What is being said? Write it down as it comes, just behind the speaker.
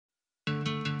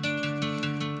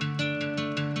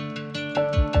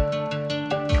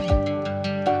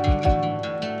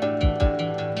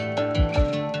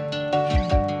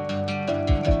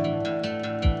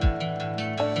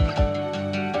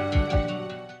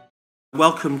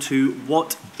welcome to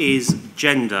What is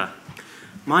Gender?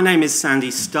 My name is Sandy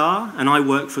Starr and I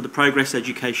work for the Progress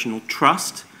Educational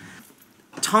Trust.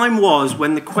 Time was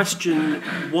when the question,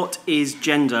 what is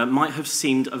gender, might have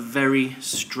seemed a very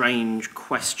strange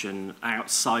question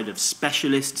outside of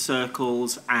specialist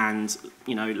circles and,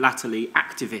 latterly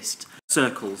activist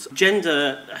circles.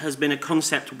 Gender has been a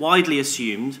concept widely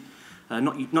assumed,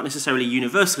 not necessarily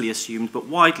universally assumed, but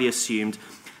widely assumed,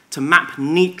 to map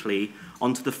neatly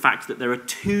onto the fact that there are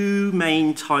two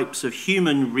main types of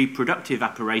human reproductive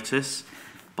apparatus,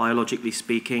 biologically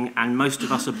speaking, and most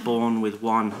of us are born with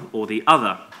one or the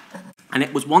other. And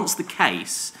it was once the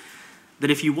case that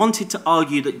if you wanted to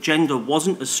argue that gender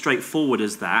wasn't as straightforward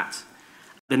as that,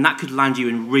 then that could land you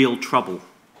in real trouble.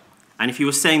 And if you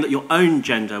were saying that your own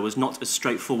gender was not as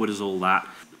straightforward as all that,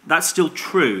 that's still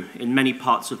true in many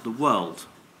parts of the world.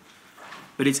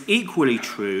 But it's equally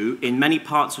true in many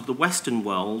parts of the Western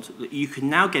world that you can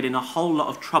now get in a whole lot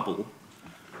of trouble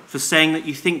for saying that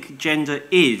you think gender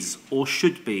is or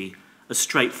should be a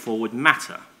straightforward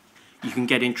matter. You can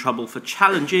get in trouble for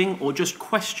challenging or just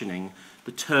questioning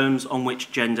the terms on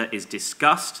which gender is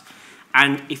discussed.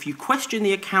 And if you question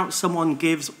the account someone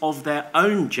gives of their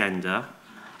own gender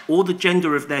or the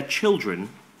gender of their children,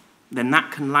 then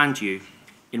that can land you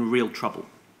in real trouble.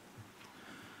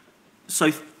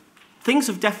 So things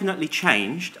have definitely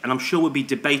changed, and I'm sure we'll be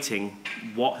debating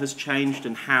what has changed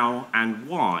and how and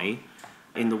why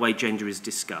in the way gender is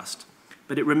discussed.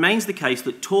 But it remains the case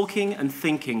that talking and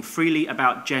thinking freely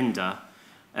about gender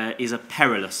is a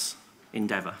perilous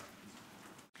endeavour.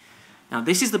 Now,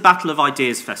 this is the Battle of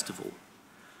Ideas Festival.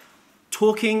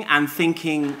 Talking and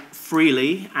thinking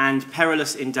freely and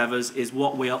perilous endeavours is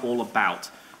what we are all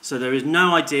about. So there is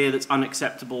no idea that's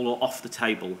unacceptable or off the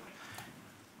table.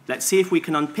 Let's see if we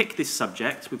can unpick this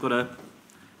subject. We've got a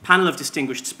panel of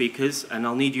distinguished speakers, and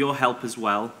I'll need your help as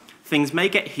well. Things may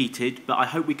get heated, but I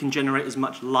hope we can generate as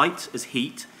much light as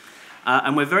heat.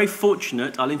 And we're very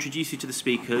fortunate, I'll introduce you to the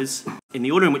speakers in the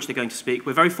order in which they're going to speak.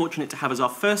 We're very fortunate to have as our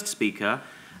first speaker,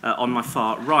 on my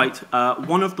far right,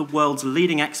 one of the world's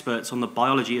leading experts on the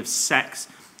biology of sex,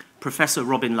 Professor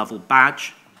Robin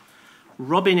Lovell-Badge.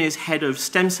 Robin is head of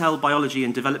stem cell biology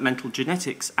and developmental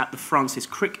genetics at the Francis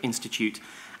Crick Institute,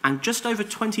 and just over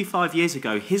 25 years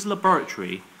ago, his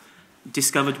laboratory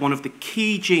discovered one of the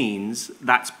key genes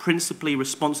that's principally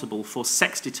responsible for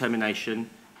sex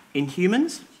determination in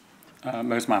humans?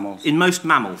 Most mammals. In most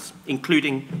mammals,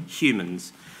 including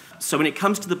humans. So when it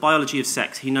comes to the biology of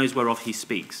sex, he knows whereof he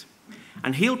speaks.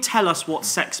 And he'll tell us what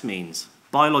sex means,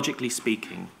 biologically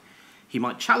speaking. He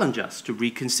might challenge us to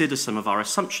reconsider some of our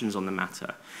assumptions on the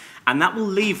matter. And that will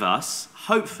leave us,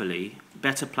 hopefully,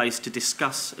 better placed to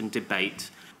discuss and debate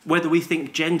whether we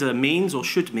think gender means or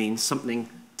should mean something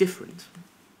different.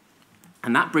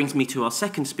 And that brings me to our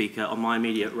second speaker on my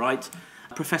immediate right,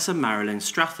 Professor Marilyn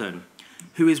Strathern,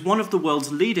 who is one of the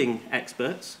world's leading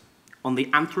experts on the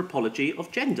anthropology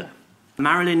of gender.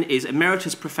 Marilyn is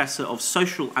Emeritus Professor of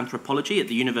Social Anthropology at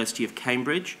the University of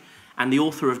Cambridge and the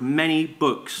author of many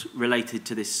books related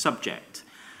to this subject.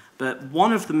 But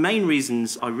one of the main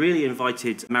reasons I really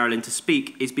invited Marilyn to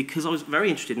speak is because I was very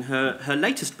interested in her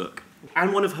latest book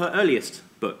and one of her earliest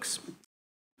books.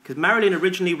 Because Marilyn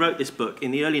originally wrote this book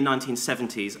in the early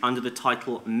 1970s under the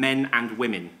title Men and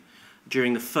Women,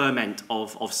 during the ferment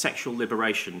of sexual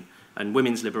liberation and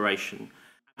women's liberation.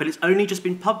 But it's only just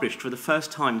been published for the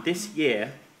first time this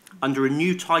year under a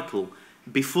new title,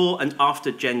 Before and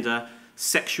After Gender,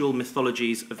 Sexual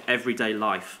Mythologies of Everyday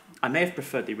Life. I may have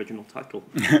preferred the original title.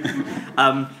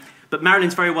 But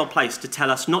Marilyn's very well placed to tell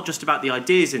us not just about the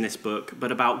ideas in this book, but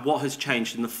about what has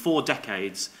changed in the 4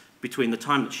 decades between the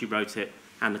time that she wrote it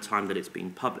and the time that it's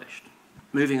been published.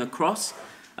 Moving across,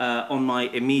 on my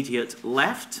immediate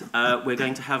left, we're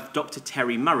going to have Dr.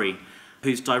 Terri Murray,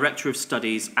 who's Director of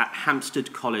Studies at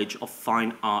Hampstead College of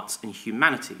Fine Arts and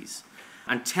Humanities.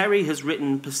 And Terri has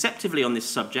written perceptively on this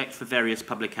subject for various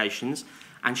publications,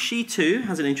 and she too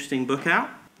has an interesting book out,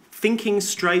 Thinking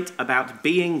Straight About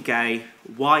Being Gay,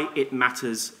 Why It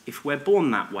Matters If We're Born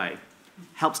That Way.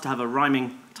 Helps to have a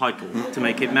rhyming title to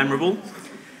make it memorable.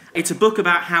 It's a book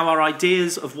about how our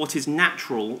ideas of what is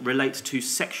natural relate to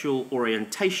sexual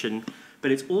orientation, but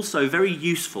it's also very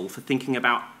useful for thinking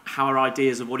about how our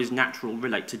ideas of what is natural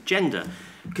relate to gender.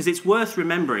 Because it's worth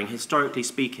remembering, historically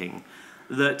speaking,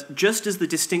 that just as the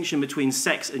distinction between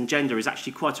sex and gender is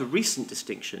actually quite a recent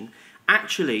distinction,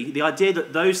 actually the idea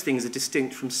that those things are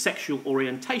distinct from sexual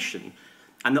orientation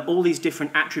and that all these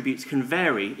different attributes can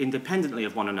vary independently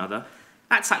of one another,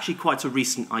 that's actually quite a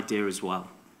recent idea as well.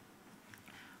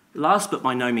 Last but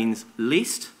by no means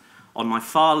least, on my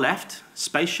far left,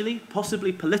 spatially,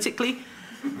 possibly politically,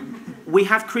 We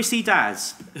have Chrissie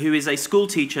Daz, who is a school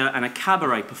teacher and a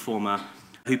cabaret performer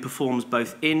who performs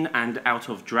both in and out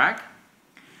of drag.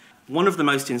 One of the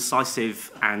most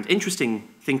incisive and interesting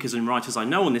thinkers and writers I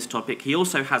know on this topic. He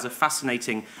also has a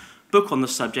fascinating book on the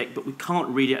subject, but we can't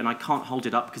read it and I can't hold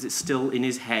it up because it's still in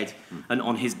his head and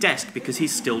on his desk because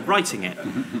he's still writing it.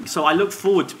 So I look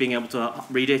forward to being able to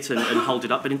read it and hold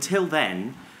it up, but until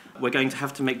then, we're going to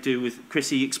have to make do with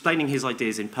Chrissie explaining his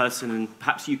ideas in person, and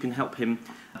perhaps you can help him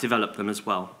develop them as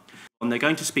well. And they're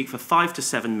going to speak for 5 to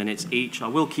 7 minutes each. I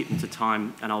will keep them to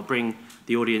time, and I'll bring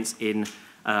the audience in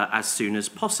as soon as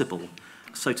possible.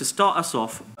 So to start us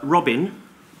off, Robin,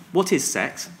 what is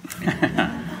sex?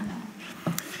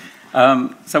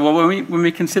 When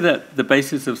we consider the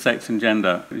basis of sex and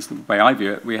gender, at least the way I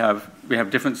view it, we have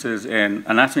differences in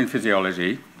anatomy and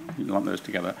physiology, you lump those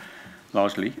together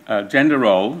largely, gender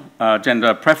role,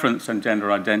 gender preference, and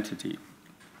gender identity.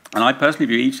 And I personally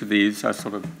view each of these as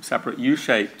sort of separate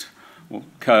U-shaped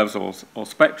curves or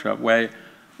spectra where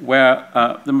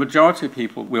the majority of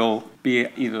people will be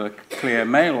either clear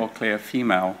male or clear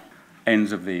female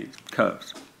ends of these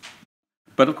curves.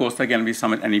 But of course, they're going to be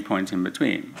some at any point in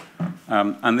between.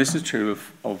 And this is true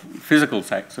of physical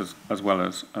sex as well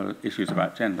as issues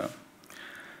about gender.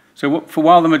 So for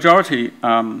while the majority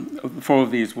of the 4 of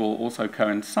these will also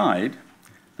coincide,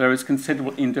 there is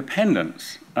considerable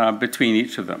independence between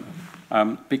each of them,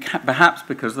 perhaps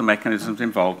because the mechanisms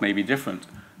involved may be different,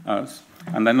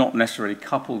 and they're not necessarily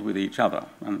coupled with each other,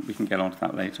 and we can get onto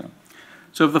that later.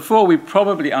 So of the 4, we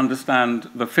probably understand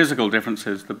the physical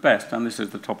differences the best, and this is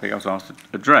the topic I was asked to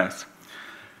address.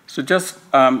 So just,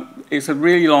 it's a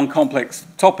really long, complex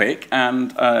topic,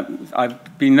 and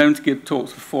I've been known to give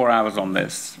talks for 4 hours on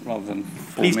this, rather than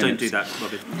 4 minutes. Please don't do that,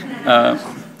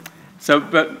 Robin.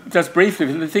 But just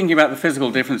briefly, thinking about the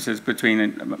physical differences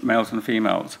between males and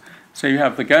females. So you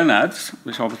have the gonads,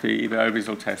 which are obviously either ovaries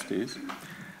or testes.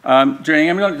 During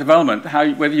embryonic development,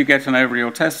 whether you get an ovary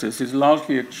or testis is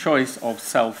largely a choice of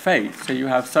cell fate. So you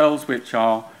have cells which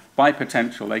are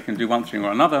bipotential, they can do one thing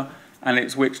or another, and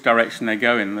it's which direction they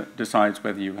go in that decides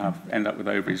whether you end up with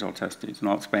ovaries or testes, and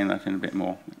I'll explain that in a bit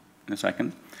more in a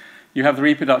second. You have the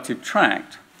reproductive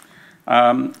tract,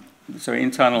 so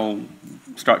internal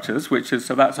structures,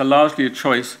 so that's largely a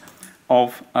choice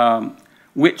of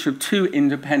which of 2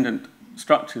 independent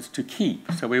structures to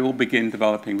keep. So we all begin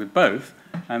developing with both,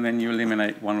 and then you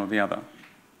eliminate one or the other.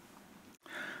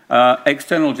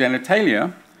 External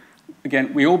genitalia,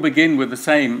 again, we all begin with the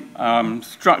same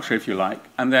structure, if you like,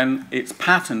 and then it's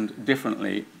patterned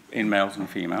differently in males and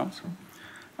females.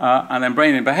 And then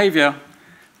brain and behavior,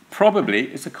 probably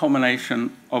it's a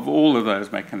combination of all of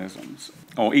those mechanisms,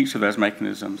 or each of those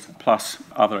mechanisms, plus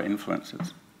other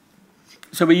influences.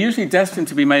 So we're usually destined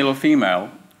to be male or female,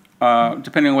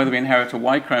 depending on whether we inherit a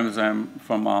Y chromosome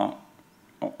from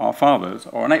our fathers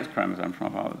or an X chromosome from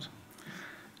our fathers.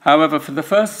 However, for the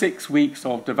first 6 weeks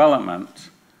of development,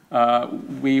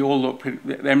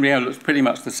 the embryo looks pretty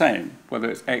much the same,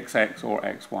 whether it's XX or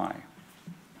XY.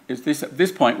 It's at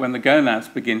this point when the gonads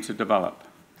begin to develop.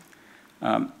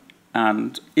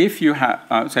 And if you have,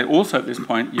 also at this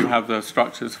point, you have the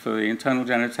structures for the internal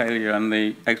genitalia and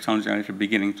the external genitalia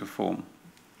beginning to form.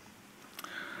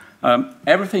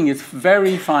 Everything is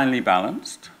very finely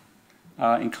balanced,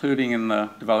 including in the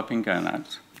developing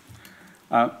gonads.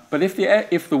 But if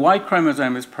the Y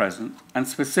chromosome is present, and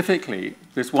specifically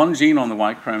this one gene on the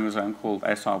Y chromosome called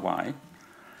SRY,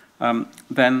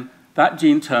 then that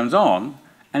gene turns on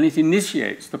and it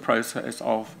initiates the process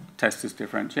of testis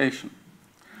differentiation.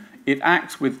 It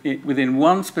acts within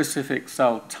one specific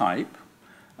cell type,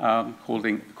 called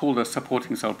a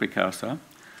supporting cell precursor,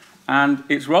 and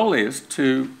its role is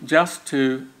just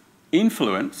to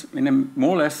influence, in a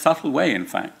more or less subtle way, in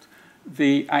fact,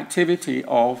 the activity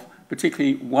of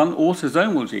particularly one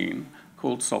autosomal gene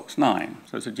called SOX9.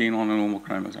 So it's a gene on a normal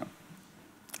chromosome.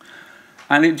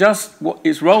 And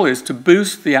its role is to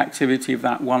boost the activity of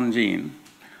that one gene.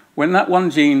 When that one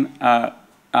gene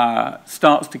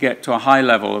starts to get to a high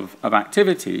level of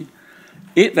activity,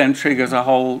 it then triggers a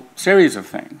whole series of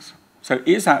things. So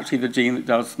it's actually the gene that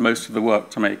does most of the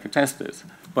work to make a testis,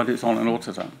 but it's on an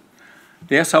autosome.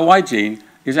 The SRY gene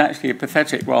is actually a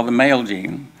pathetic, rather male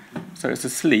gene. So it's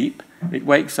asleep, it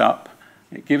wakes up,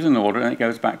 it gives an order, and it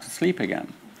goes back to sleep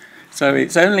again. So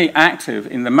it's only active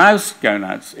in the mouse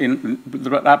gonads, in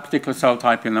that particular cell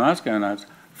type in the mouse gonads,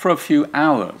 for a few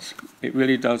hours. It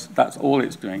really does, that's all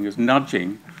it's doing, is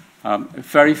nudging a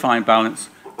very fine balance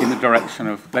in the direction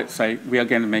of, let's say, we are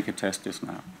going to make a testis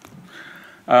now.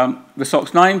 The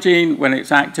SOX9 gene, when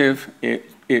it's active,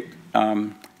 it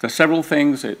There are several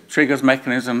things. It triggers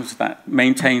mechanisms that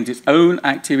maintains its own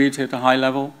activity at a high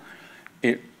level.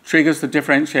 It triggers the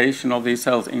differentiation of these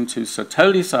cells into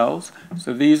Sertoli cells.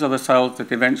 So these are the cells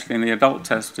that eventually in the adult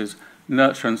testes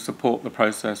nurture and support the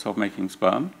process of making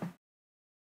sperm.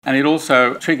 And it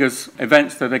also triggers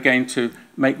events that are going to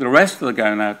make the rest of the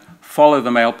gonad follow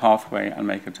the male pathway and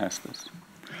make a testis.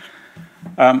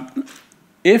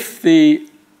 If the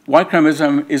Y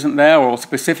chromosome isn't there, or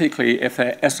specifically if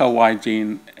the SRY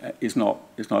gene is not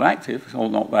active or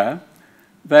not there,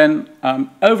 then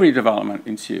ovary development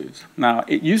ensues. Now,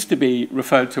 it used to be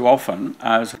referred to often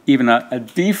as even a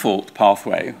default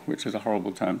pathway, which is a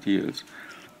horrible term to use.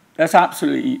 That's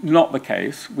absolutely not the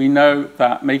case. We know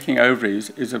that making ovaries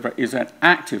is an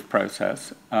active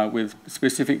process with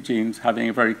specific genes having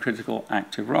a very critical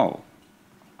active role.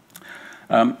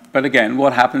 But again,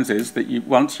 what happens is that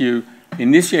once you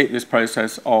initiate this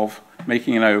process of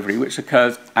making an ovary, which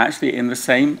occurs actually in the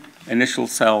same initial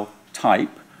cell type,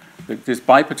 this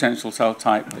bipotential cell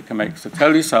type that can make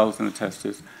Sertoli cells in the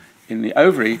testes, in the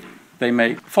ovary, they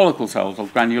make follicle cells or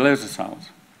granulosa cells,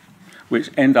 which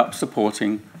end up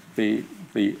supporting the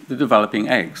developing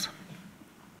eggs.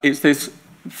 It's this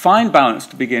fine balance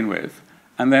to begin with,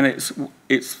 and then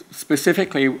it's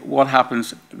specifically what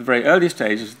happens at the very early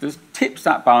stages. This tips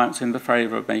that balance in the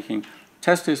favor of making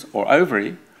testis or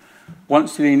ovary.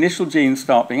 Once the initial genes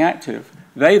start being active,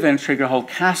 they then trigger a whole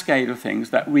cascade of things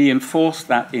that reinforce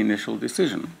that initial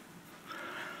decision.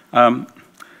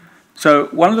 So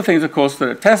one of the things, of course, that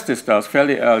a testis does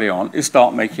fairly early on is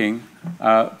start making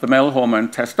the male hormone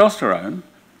testosterone.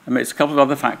 It makes a couple of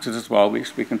other factors as well,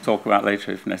 which we can talk about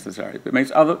later if necessary. But it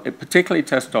makes particularly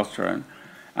testosterone.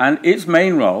 And its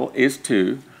main role is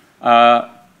to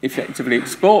effectively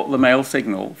export the male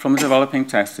signal from the developing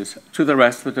testis to the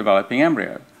rest of the developing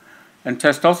embryo. And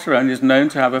testosterone is known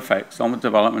to have effects on the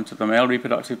development of the male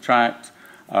reproductive tract,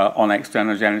 on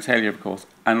external genitalia, of course,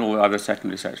 and all the other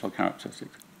secondary sexual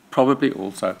characteristics. Probably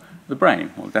also the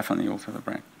brain, or definitely also the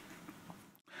brain.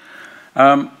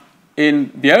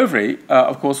 In the ovary,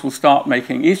 of course, we'll start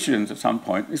making estrogens at some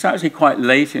point. It's actually quite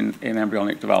late in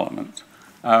embryonic development.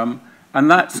 And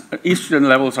estrogen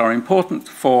levels are important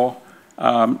for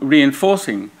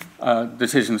reinforcing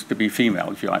decisions to be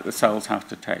female, if you like, the cells have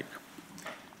to take.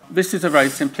 This is a very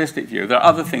simplistic view. There are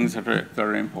other things that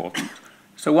are important.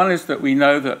 So one is that we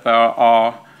know that there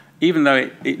are, even though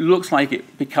it looks like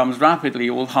it becomes rapidly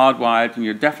all hardwired and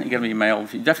you're definitely going to be male,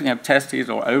 you definitely have testes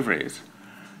or ovaries.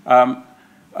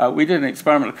 We did an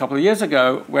experiment a couple of years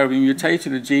ago where we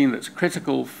mutated a gene that's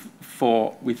critical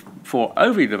for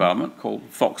ovary development called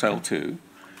FOXL2.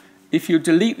 If you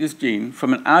delete this gene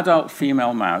from an adult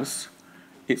female mouse,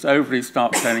 its ovaries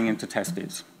start turning into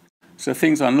testes. So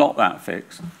things are not that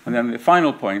fixed. And then the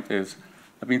final point is,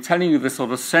 I've been telling you the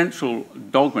sort of central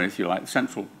dogma, if you like, the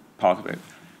central part of it.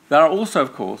 There are also,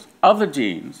 of course, other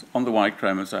genes on the Y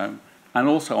chromosome and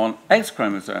also on X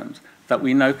chromosomes that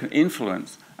we know can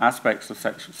influence aspects of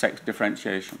sex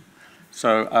differentiation.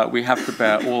 So we have to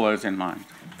bear all those in mind.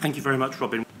 Thank you very much,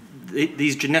 Robin.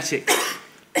 These genetic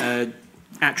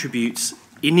attributes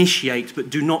initiate but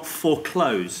do not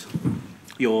foreclose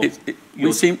your...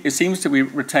 It seems to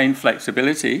retain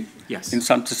flexibility, yes, to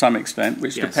some extent,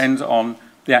 which yes, depends on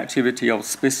the activity of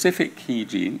specific key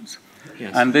genes.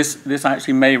 Yes. And this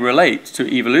actually may relate to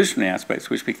evolutionary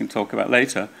aspects, which we can talk about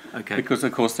later, okay, because,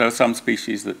 of course, there are some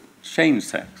species that change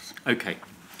sex. Okay.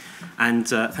 And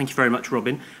thank you very much,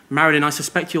 Robin. Marilyn, I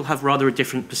suspect you'll have rather a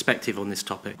different perspective on this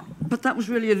topic. But that was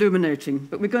really illuminating.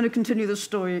 But we're going to continue the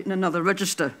story in another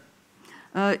register.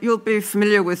 You'll be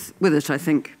familiar with it, I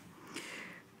think.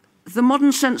 The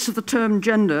modern sense of the term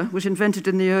gender was invented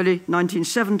in the early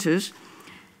 1970s,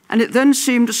 and it then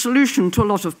seemed a solution to a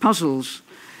lot of puzzles.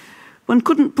 One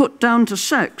couldn't put down to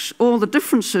sex all the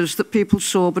differences that people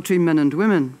saw between men and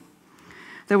women.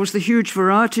 There was the huge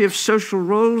variety of social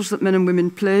roles that men and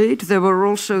women played. There were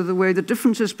also the way the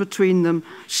differences between them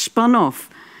spun off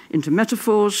into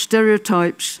metaphors,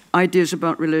 stereotypes, ideas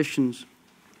about relations.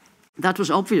 That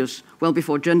was obvious well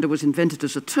before gender was invented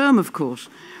as a term, of course.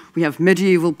 We have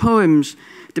medieval poems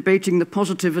debating the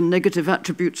positive and negative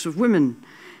attributes of women,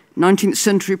 19th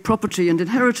century property and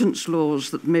inheritance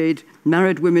laws that made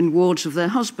married women wards of their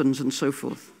husbands, and so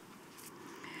forth.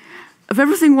 Of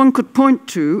everything one could point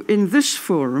to in this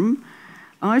forum,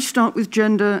 I start with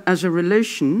gender as a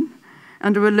relation,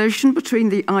 and a relation between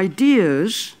the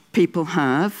ideas people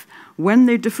have when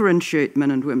they differentiate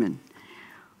men and women.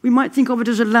 We might think of it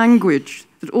as a language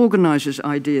that organizes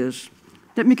ideas.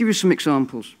 Let me give you some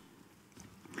examples.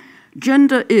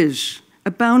 Gender is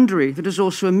a boundary that is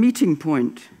also a meeting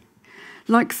point.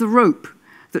 Like the rope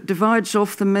that divides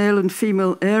off the male and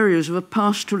female areas of a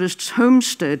pastoralist's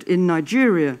homestead in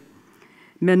Nigeria.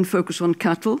 Men focus on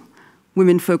cattle,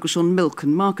 women focus on milk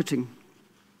and marketing.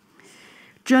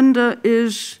 Gender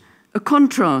is a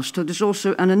contrast, and is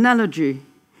also an analogy,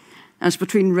 as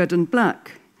between red and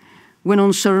black. When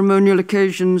on ceremonial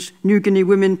occasions, New Guinea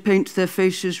women paint their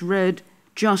faces red,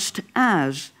 just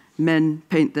as men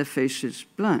paint their faces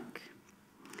black.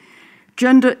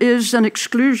 Gender is an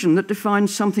exclusion that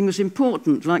defines something as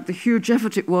important, like the huge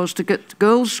effort it was to get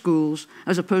girls' schools,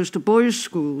 as opposed to boys'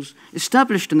 schools,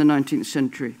 established in the 19th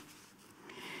century.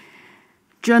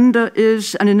 Gender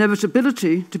is an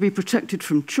inevitability to be protected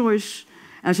from choice,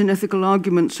 as in ethical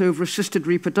arguments over assisted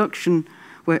reproduction,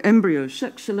 where embryo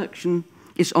sex selection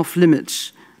is off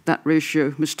limits. That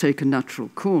ratio must take a natural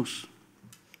course.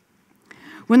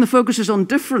 When the focus is on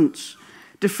difference,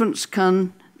 difference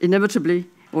can inevitably,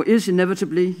 or is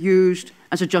inevitably, used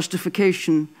as a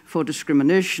justification for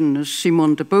discrimination, as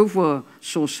Simone de Beauvoir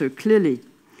saw so clearly.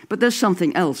 But there's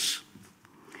something else.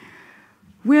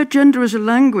 Where gender is a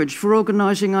language for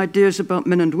organizing ideas about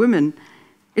men and women,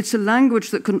 it's a language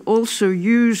that can also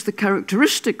use the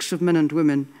characteristics of men and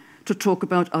women to talk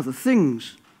about other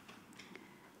things.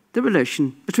 The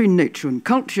relation between nature and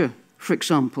culture, for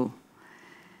example.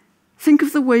 Think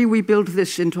of the way we build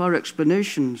this into our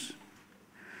explanations.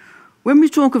 When we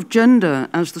talk of gender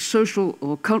as the social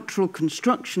or cultural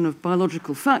construction of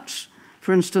biological facts,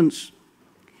 for instance,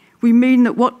 we mean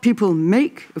that what people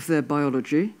make of their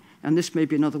biology, and this may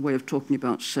be another way of talking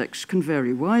about sex, can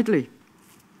vary widely.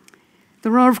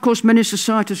 There are, of course, many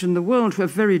societies in the world who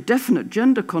have very definite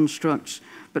gender constructs,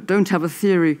 but don't have a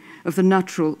theory of the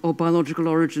natural or biological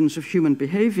origins of human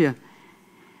behavior.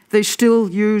 They still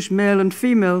use male and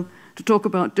female to talk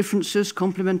about differences,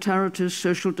 complementarities,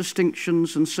 social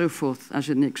distinctions, and so forth, as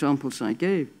in the examples I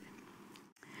gave.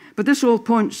 But this all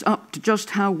points up to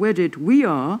just how wedded we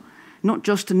are, not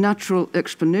just to natural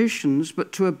explanations,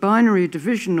 but to a binary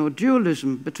division or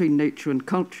dualism between nature and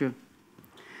culture.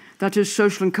 That is,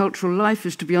 social and cultural life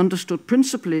is to be understood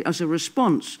principally as a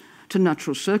response to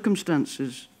natural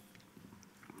circumstances.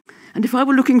 And if I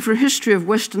were looking for a history of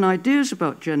Western ideas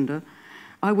about gender,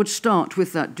 I would start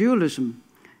with that dualism,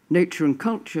 nature and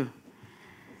culture.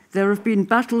 There have been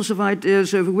battles of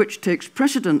ideas over which takes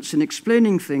precedence in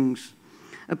explaining things,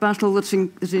 a battle that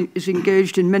is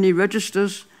engaged in many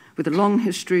registers with a long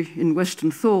history in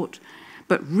Western thought,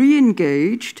 but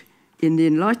re-engaged in the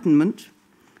Enlightenment,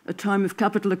 a time of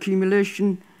capital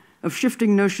accumulation, of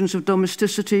shifting notions of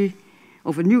domesticity,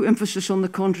 of a new emphasis on the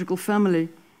conjugal family,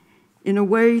 in a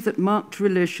way that marked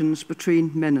relations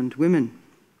between men and women.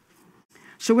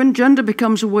 So when gender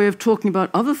becomes a way of talking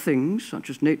about other things, such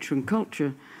as nature and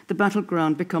culture, the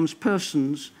battleground becomes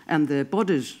persons and their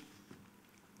bodies.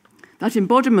 That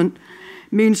embodiment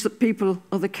means that people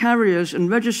are the carriers and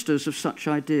registers of such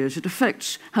ideas. It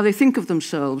affects how they think of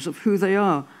themselves, of who they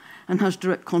are, and has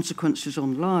direct consequences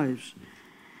on lives.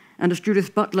 And as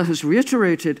Judith Butler has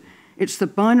reiterated, it's the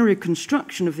binary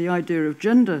construction of the idea of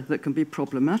gender that can be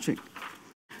problematic.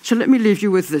 So let me leave you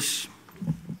with this.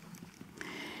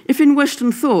 If in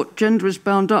Western thought gender is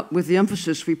bound up with the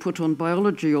emphasis we put on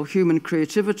biology or human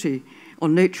creativity,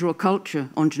 on nature or culture,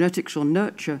 on genetics or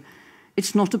nurture,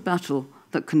 it's not a battle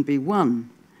that can be won,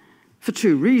 for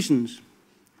two reasons.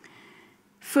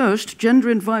 First, gender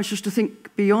invites us to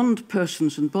think beyond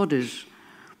persons and bodies.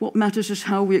 What matters is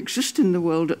how we exist in the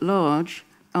world at large,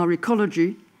 our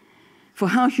ecology, for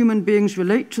how human beings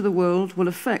relate to the world will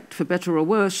affect, for better or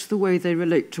worse, the way they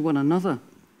relate to one another.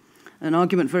 An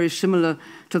argument very similar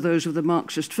to those of the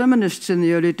Marxist feminists in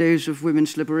the early days of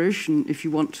women's liberation. If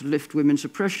you want to lift women's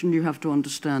oppression, you have to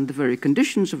understand the very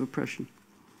conditions of oppression.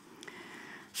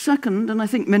 Second, and I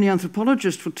think many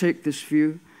anthropologists will take this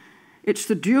view, it's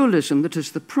the dualism that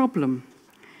is the problem.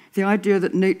 The idea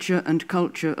that nature and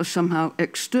culture are somehow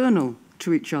external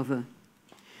to each other.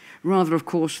 Rather, of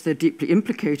course, they're deeply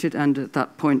implicated, and at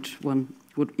that point one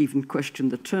would even question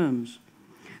the terms.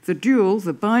 The dual,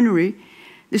 the binary,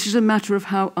 this is a matter of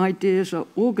how ideas are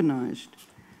organized.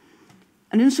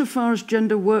 And insofar as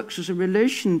gender works as a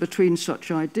relation between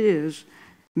such ideas,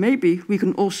 maybe we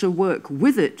can also work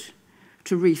with it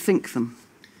to rethink them.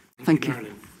 Thank you.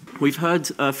 Marilyn. We've heard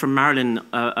from Marilyn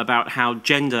about how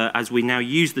gender, as we now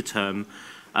use the term,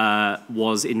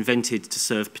 was invented to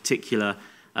serve particular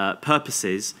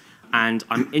purposes. And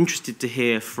I'm interested to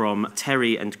hear from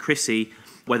Terri and Chrissie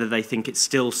whether they think it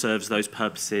still serves those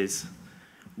purposes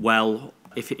well,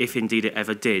 if indeed it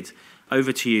ever did.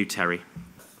 Over to you, Terri.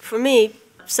 For me,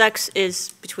 sex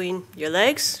is between your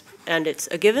legs, and it's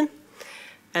a given.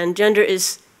 And gender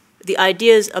is the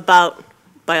ideas about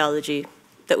biology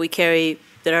that we carry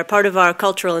that are part of our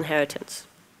cultural inheritance.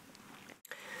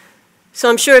 So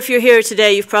I'm sure if you're here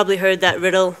today, you've probably heard that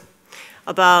riddle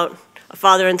about a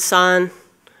father and son.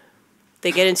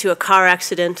 They get into a car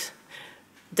accident.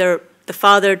 The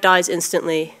father dies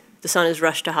instantly. The son is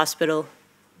rushed to hospital.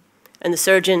 And the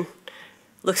surgeon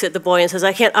looks at the boy and says,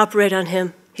 "I can't operate on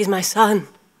him. He's my son."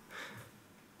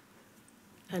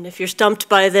 And if you're stumped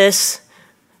by this,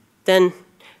 then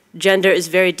gender is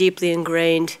very deeply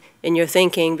ingrained in your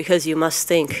thinking, because you must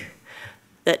think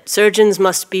that surgeons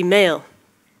must be male.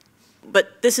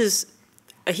 But this is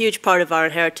a huge part of our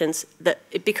inheritance, that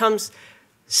it becomes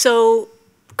so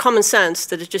common sense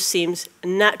that it just seems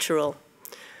natural.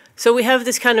 So we have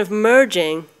this kind of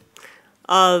merging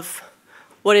of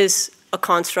what is a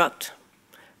construct,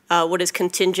 what is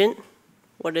contingent,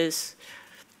 what is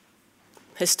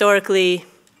historically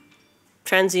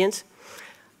transient.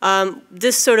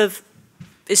 This sort of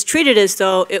is treated as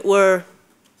though it were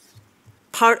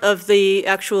part of the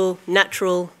actual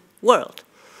natural world.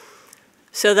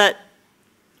 So that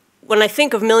when I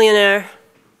think of millionaire,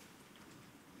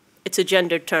 it's a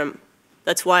gendered term.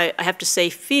 That's why I have to say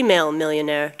female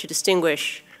millionaire to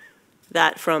distinguish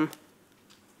that from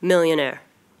millionaire.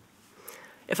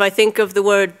 If I think of the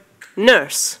word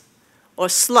nurse or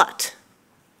slut,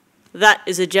 that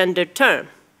is a gendered term.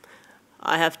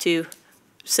 I have to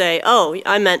say, oh,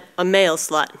 I meant a male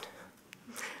slut.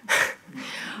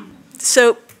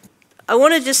 So I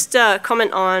want to just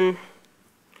comment on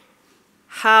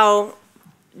how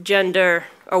gender,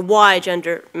 or why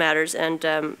gender matters,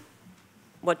 and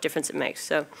what difference it makes.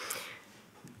 So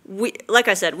like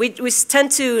I said, we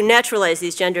tend to naturalize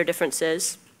these gender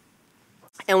differences,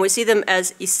 and we see them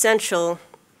as essential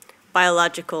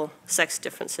biological sex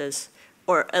differences,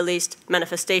 or at least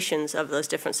manifestations of those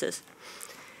differences.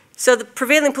 So the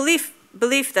prevailing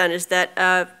belief then is that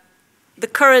the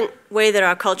current way that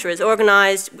our culture is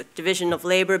organized, with division of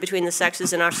labor between the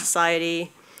sexes in our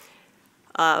society,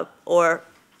 or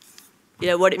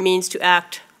what it means to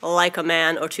act like a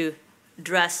man or to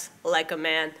dress like a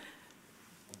man,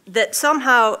 that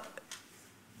somehow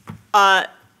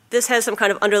this has some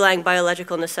kind of underlying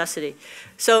biological necessity.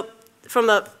 So from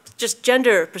a just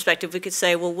gender perspective, we could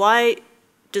say, well, why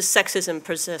does sexism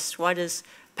persist? Why does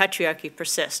patriarchy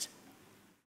persist?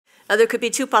 Now, there could be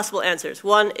two possible answers.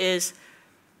 One is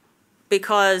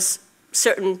because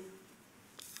certain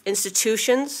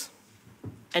institutions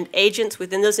and agents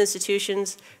within those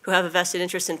institutions who have a vested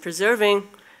interest in preserving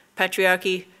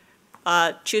patriarchy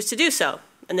choose to do so.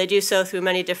 And they do so through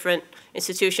many different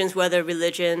institutions, whether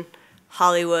religion,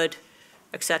 Hollywood,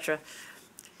 etc.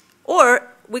 Or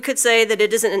we could say that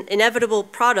it is an inevitable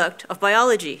product of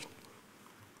biology,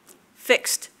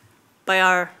 fixed by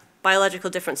our biological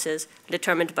differences,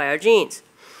 determined by our genes.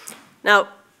 Now,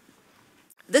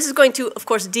 this is going to, of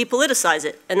course, depoliticize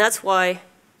it, and that's why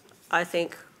I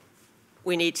think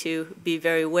we need to be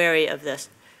very wary of this.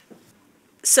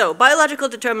 So, biological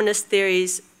determinist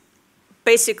theories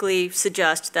basically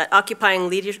suggest that occupying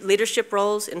leadership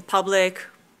roles in public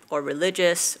or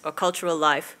religious or cultural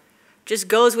life just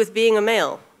goes with being a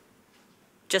male,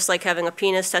 just like having a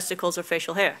penis, testicles, or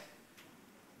facial hair.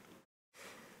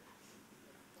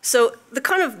 So the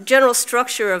kind of general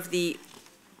structure of the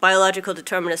biological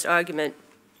determinist argument,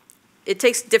 it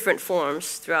takes different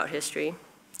forms throughout history.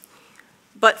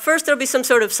 But first there'll be some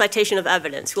sort of citation of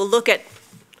evidence. We'll look,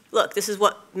 this is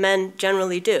what men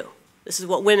generally do. This is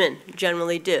what women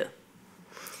generally do.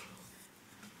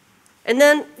 And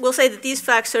then we'll say that these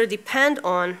facts sort of depend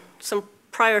on some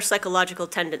prior psychological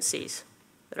tendencies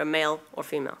that are male or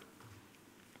female.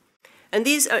 And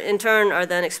these, in turn, are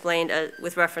then explained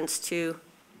with reference to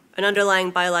an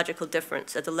underlying biological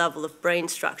difference at the level of brain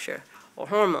structure or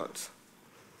hormones.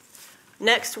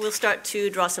 Next, we'll start to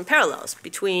draw some parallels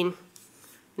between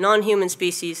non-human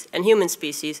species and human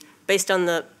species based on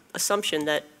the assumption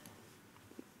that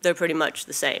they're pretty much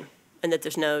the same and that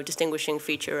there's no distinguishing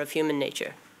feature of human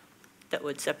nature that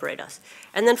would separate us.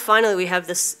 And then finally, we have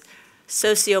this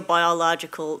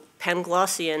sociobiological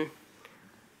Panglossian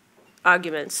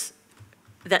arguments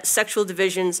that sexual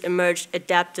divisions emerged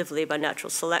adaptively by natural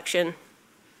selection.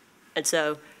 And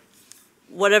so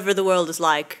whatever the world is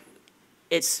like,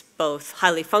 it's both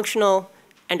highly functional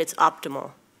and it's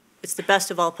optimal. It's the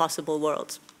best of all possible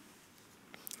worlds.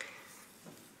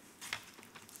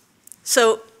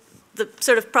 So the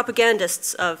sort of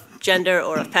propagandists of gender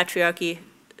or of patriarchy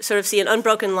sort of see an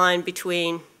unbroken line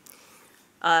between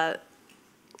the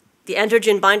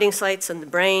androgen binding sites in the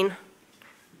brain,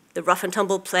 the rough and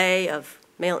tumble play of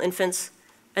male infants,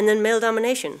 and then male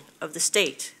domination of the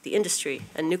state, the industry,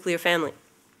 and nuclear family.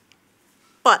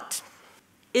 But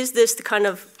is this the kind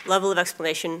of level of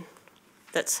explanation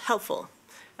that's helpful?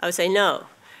 I would say no.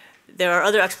 There are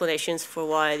other explanations for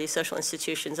why these social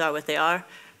institutions are what they are.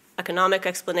 Economic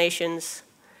explanations,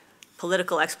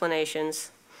 political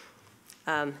explanations,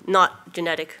 not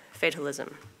genetic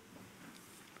fatalism.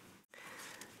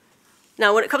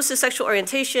 Now, when it comes to sexual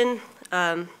orientation,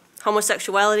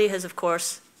 homosexuality has, of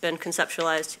course, been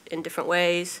conceptualized in different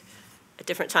ways at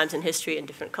different times in history and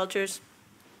different cultures.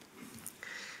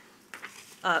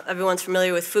 Everyone's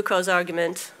familiar with Foucault's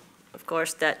argument, of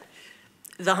course, that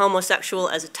the homosexual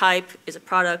as a type is a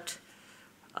product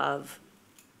of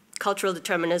cultural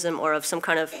determinism or of some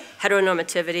kind of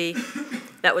heteronormativity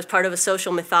that was part of a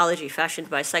social mythology fashioned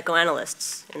by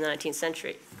psychoanalysts in the 19th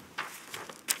century.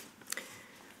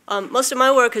 Most of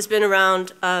my work has been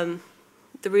around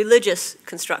the religious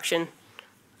construction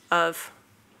of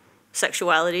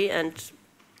sexuality, and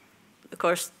of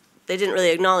course, they didn't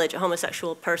really acknowledge a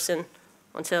homosexual person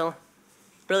until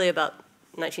really about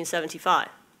 1975,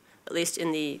 at least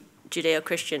in the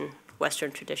Judeo-Christian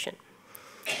Western tradition.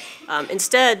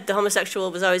 Instead, the homosexual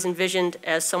was always envisioned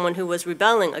as someone who was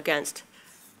rebelling against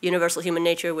universal human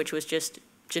nature, which was just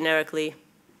generically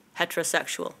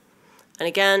heterosexual. And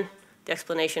again, the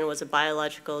explanation was a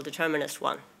biological determinist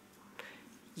one.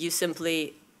 You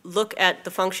simply look at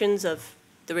the functions of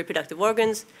the reproductive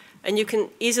organs, and you can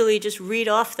easily just read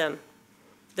off them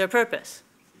their purpose.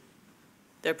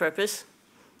 Their purpose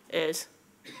is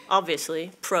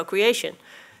obviously procreation.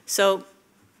 So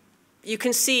you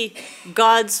can see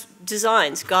God's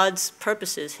designs, God's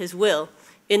purposes, his will,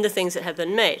 in the things that have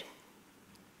been made.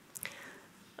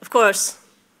 Of course,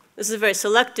 this is a very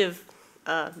selective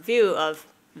view of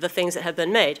the things that have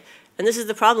been made. And this is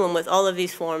the problem with all of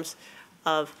these forms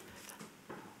of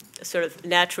sort of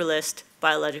naturalist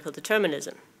biological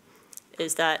determinism,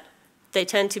 is that they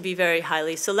tend to be very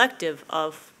highly selective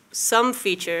of some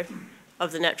feature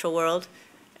of the natural world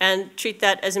and treat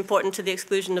that as important to the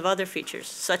exclusion of other features,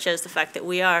 such as the fact that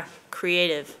we are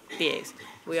creative beings.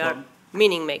 We are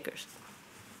meaning makers.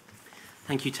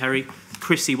 Thank you, Terri.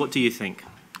 Chrissie, what do you think?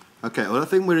 Okay, well, I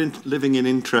think we're living in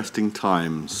interesting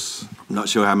times. I'm not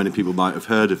sure how many people might have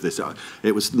heard of this.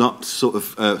 It was not sort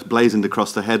of blazoned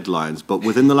across the headlines, but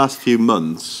within the last few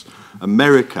months,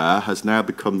 America has now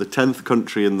become the 10th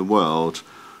country in the world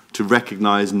to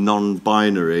recognise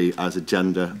non-binary as a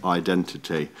gender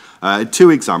identity. Two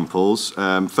examples.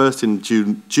 First, in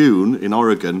June in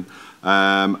Oregon,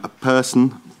 a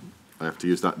person, I have to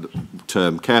use that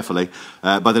term carefully,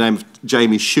 by the name of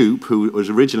Jamie Shoup, who was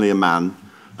originally a man,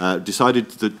 decided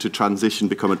to transition,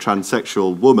 become a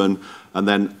transsexual woman, and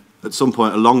then at some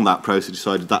point along that process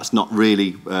decided that's not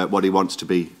really what he wants to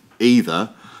be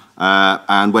either,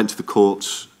 and went to the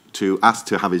courts to ask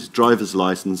to have his driver's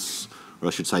licence, or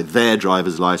I should say their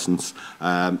driver's licence,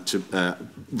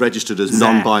 registered as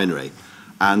non-binary.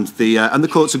 And the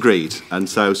courts agreed. And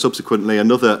so subsequently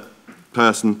another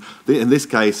person, in this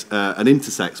case an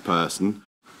intersex person,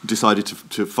 decided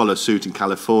to follow suit in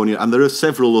California. And there are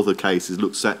several other cases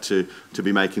look set to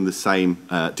be making the same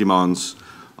demands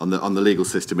on the legal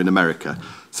system in America.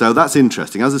 So that's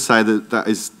interesting. As I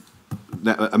say,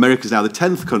 America is now the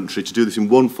 10th country to do this in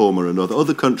one form or another.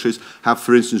 Other countries have,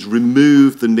 for instance,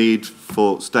 removed the need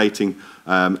for stating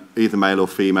either male or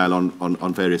female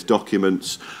on various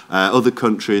documents. Other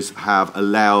countries have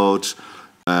allowed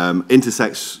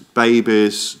intersex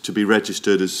babies to be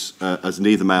registered as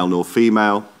neither male nor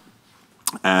female.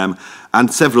 And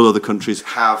several other countries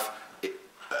have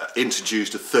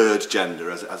introduced a third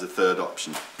gender as a third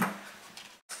option.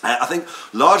 I think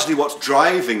largely what's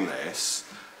driving this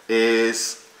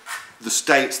is the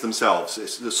states themselves.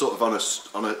 It's sort of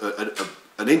on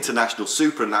an international,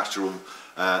 supernatural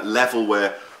level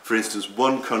where, for instance,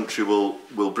 one country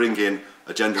will bring in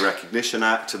a Gender Recognition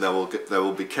Act, and they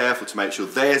will be careful to make sure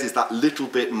theirs is that little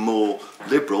bit more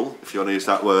liberal, if you want to use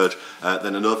that word,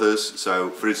 than another's. So,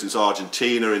 for instance,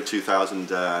 Argentina in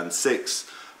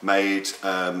 2006 made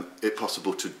it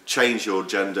possible to change your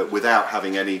gender without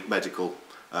having any medical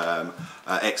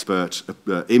expert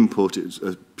input. It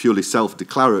was purely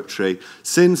self-declaratory.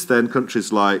 Since then,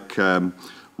 countries like,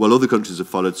 other countries have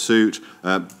followed suit.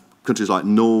 Countries like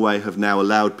Norway have now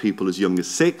allowed people as young as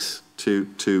 6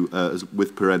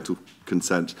 with parental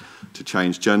consent to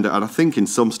change gender. And I think in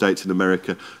some states in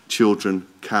America, children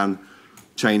can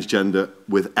change gender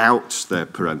without their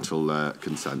parental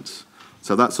consent.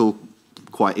 So that's all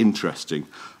quite interesting.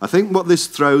 I think what this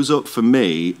throws up for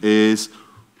me is,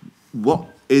 what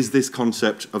is this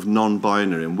concept of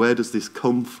non-binary and where does this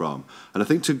come from? And I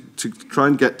think to try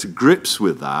and get to grips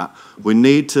with that, we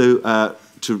need to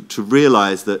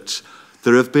realise that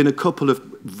there have been a couple of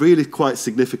really quite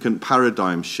significant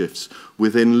paradigm shifts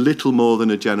within little more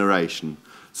than a generation.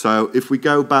 So if we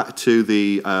go back to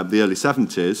the early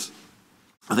 70s,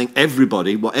 I think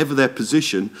everybody, whatever their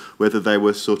position, whether they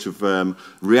were sort of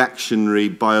reactionary,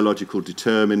 biological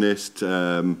determinist,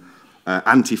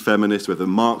 anti-feminist, whether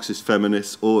Marxist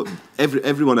feminists, or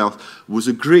everyone else, was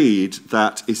agreed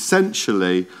that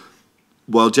essentially,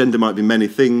 while gender might be many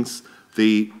things,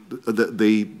 the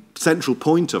central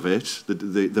point of it,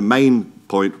 the main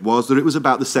point, was that it was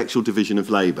about the sexual division of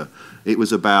labour. It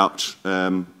was about,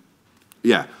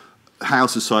 how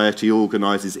society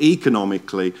organises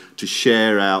economically to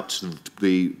share out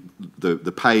the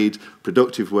paid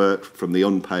productive work from the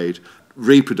unpaid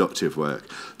reproductive work.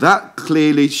 That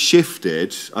clearly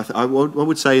shifted. I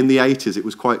would say in the 80s it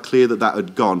was quite clear that that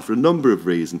had gone for a number of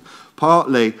reasons.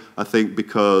 Partly, I think,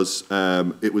 because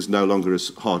it was no longer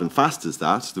as hard and fast as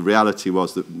that. The reality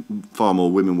was that far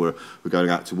more women were going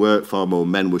out to work, far more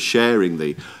men were sharing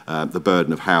the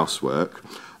burden of housework.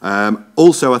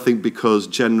 Also, I think because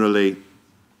generally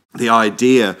the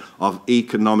idea of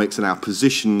economics and our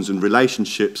positions and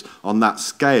relationships on that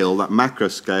scale, that macro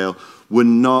scale, were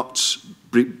not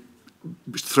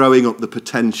throwing up the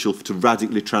potential to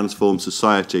radically transform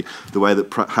society the way that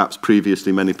perhaps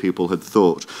previously many people had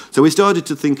thought. So we started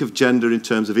to think of gender in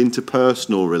terms of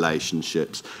interpersonal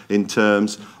relationships, in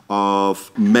terms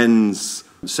of men's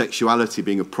sexuality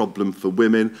being a problem for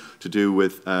women, to do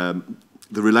with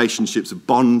the relationships of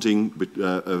bonding,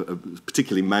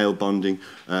 particularly male bonding,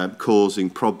 causing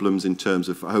problems in terms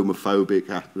of homophobic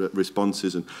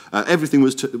responses, and everything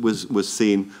was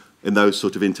seen in those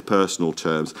sort of interpersonal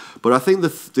terms. But I think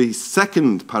the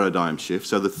second paradigm shift,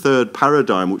 so the third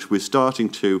paradigm, which we're starting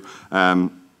to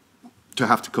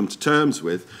have to come to terms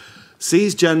with,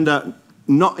 sees gender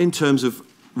not in terms of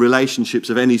relationships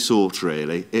of any sort,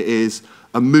 really. It is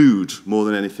a mood more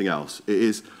than anything else. It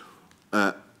is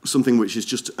something which is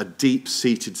just a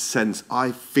deep-seated sense.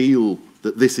 I feel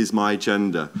that this is my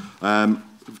gender.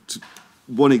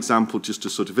 One example, just to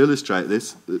sort of illustrate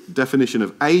this, the definition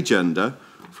of agender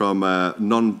from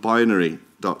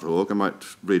nonbinary.org. I might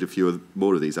read a few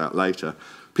more of these out later.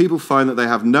 People find that they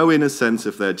have no inner sense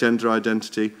of their gender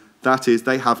identity. That is,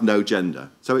 they have no gender.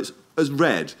 So it's as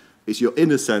read. It's your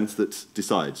inner sense that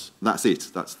decides. That's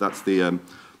it. That's the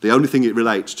only thing it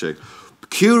relates to.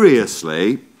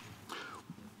 Curiously,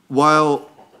 while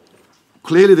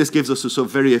clearly this gives us a sort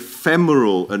of very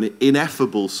ephemeral and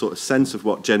ineffable sort of sense of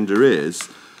what gender is,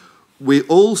 we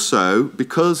also,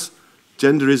 because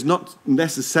gender is not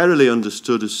necessarily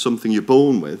understood as something you're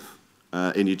born with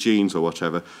in your genes or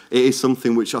whatever, it is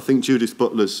something which I think Judith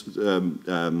Butler's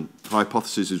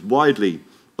hypothesis is widely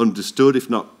understood, if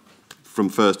not from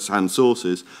first-hand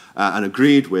sources, and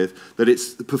agreed with, that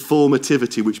it's the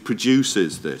performativity which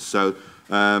produces this. So,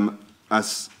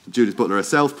 as Judith Butler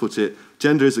herself put it,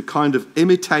 gender is a kind of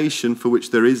imitation for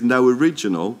which there is no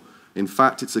original. In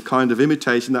fact, it's a kind of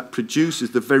imitation that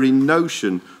produces the very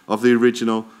notion of the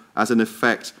original as an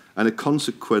effect and a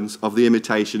consequence of the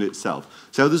imitation itself.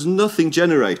 So there's nothing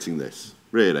generating this,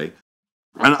 really.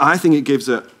 And I think it gives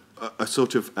a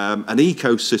sort of an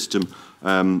ecosystem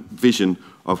vision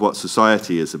of what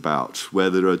society is about, where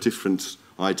there are different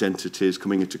identities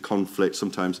coming into conflict,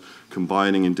 sometimes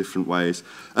combining in different ways.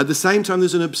 At the same time,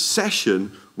 there's an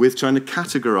obsession with trying to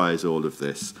categorize all of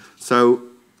this. So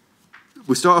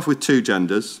we start off with two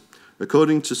genders.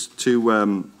 According to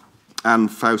Anne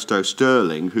Fausto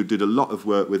Sterling, who did a lot of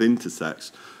work with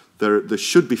intersex, there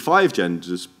should be 5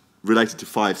 genders related to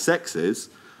 5 sexes,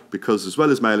 because as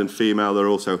well as male and female, there are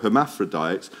also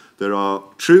hermaphrodites. There are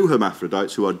true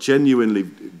hermaphrodites who are genuinely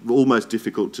almost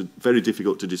very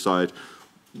difficult to decide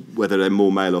whether they're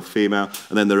more male or female.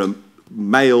 And then there are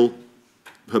male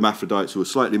hermaphrodites who are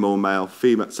slightly more male,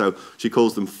 female. So she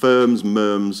calls them firms,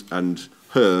 merms, and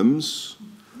herms.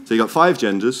 So you've got 5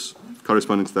 genders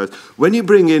corresponding to those. When you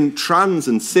bring in trans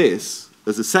and cis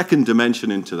as a second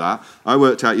dimension into that, I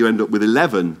worked out you end up with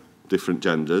 11 different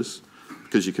genders,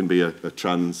 because you can be a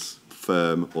trans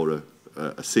firm or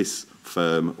a cis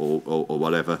firm or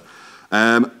whatever.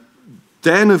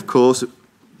 Then, of course,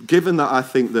 given that I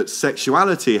think that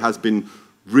sexuality has been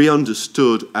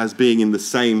re-understood as being in the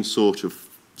same sort of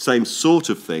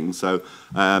thing, so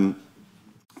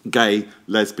gay,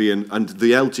 lesbian, and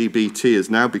the LGBT has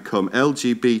now become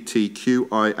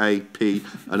LGBTQIAP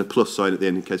and a plus sign at the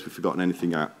end in case we've forgotten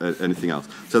anything else.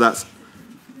 So that's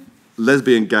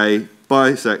lesbian, gay,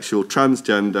 bisexual,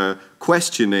 transgender,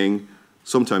 questioning,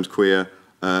 sometimes queer,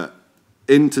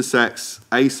 intersex,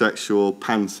 asexual,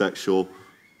 pansexual,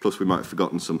 plus we might have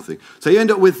forgotten something. So you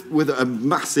end up with a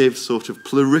massive sort of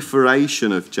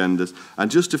proliferation of genders.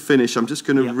 And just to finish, I'm just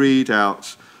going to read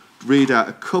out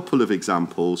a couple of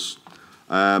examples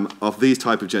of these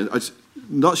type of genders.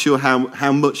 I'm not sure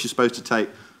how much you're supposed to take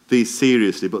these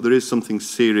seriously, but there is something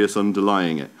serious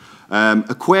underlying it.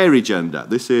 A query gender.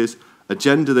 This is a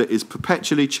gender that is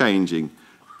perpetually changing.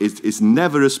 It's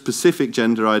never a specific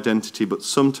gender identity, but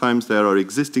sometimes there are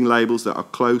existing labels that are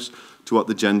close to what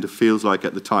the gender feels like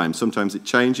at the time. Sometimes it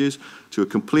changes to a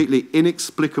completely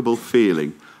inexplicable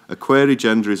feeling. A query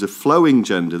gender is a flowing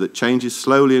gender that changes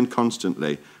slowly and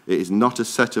constantly. It is not a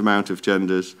set amount of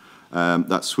genders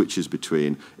that switches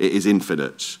between. It is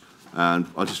infinite. And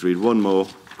I'll just read one more.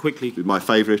 Quickly. My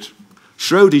favourite.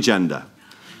 Schrödinger gender,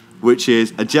 which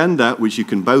is a gender which you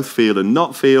can both feel and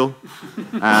not feel,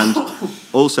 and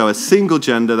also a single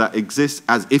gender that exists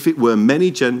as if it were many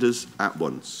genders at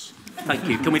once. Thank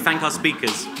you. Can we thank our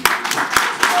speakers?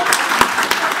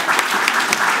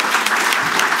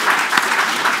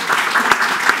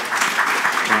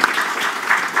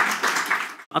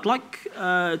 I'd like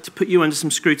to put you under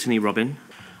some scrutiny, Robin.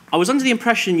 I was under the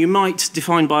impression you might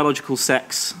define biological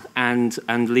sex and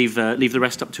leave the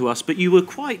rest up to us, but you were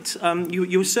quite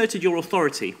you asserted your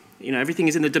authority. You know, everything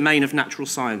is in the domain of natural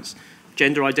science,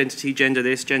 gender identity, gender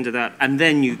this, gender that, and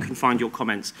then you can find your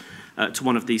comments to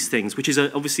one of these things, which is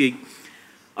obviously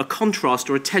a contrast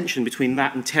or a tension between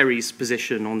that and Terri's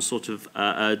position on sort of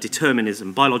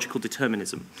determinism, biological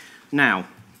determinism. Now,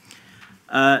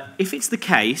 if it's the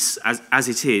case, as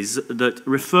it is, that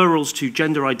referrals to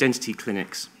gender identity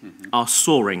clinics are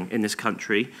soaring in this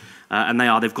country, and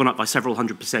they've gone up by several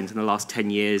 100% in the last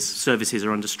 10 years, services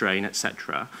are under strain,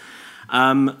 etc.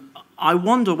 I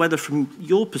wonder whether, from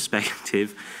your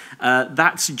perspective,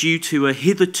 that's due to a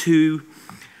hitherto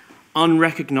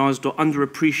unrecognised or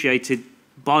underappreciated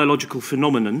biological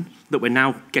phenomenon that we're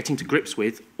now getting to grips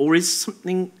with, or is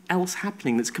something else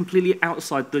happening that's completely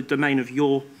outside the domain of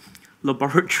your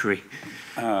laboratory?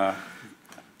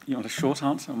 You want a short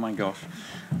answer? Oh my gosh.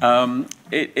 So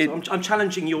I'm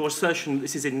challenging your assertion that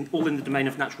this is all in the domain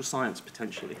of natural science,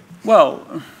 potentially.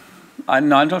 Well, I'm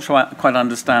not sure I quite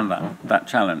understand that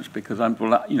challenge, because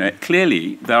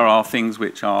clearly there are things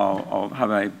which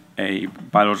have a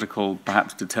biological,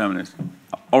 perhaps determinist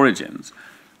origins,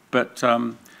 but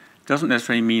doesn't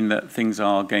necessarily mean that things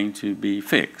are going to be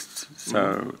fixed.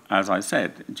 So, as I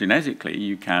said, genetically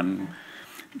you can,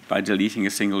 by deleting a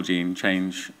single gene,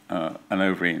 change an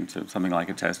ovary into something like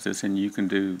a testis, and you can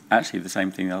do actually the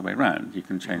same thing the other way around. You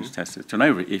can change a testis to an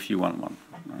ovary if you want one.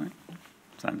 All right,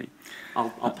 Sandy? I'll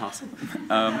pass.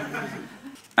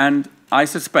 And I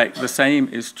suspect the same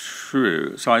is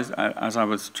true. So as I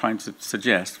was trying to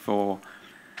suggest for,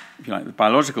 if you like, the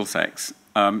biological sex,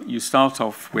 you start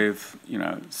off with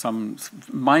some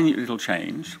minute little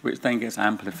change, which then gets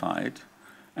amplified,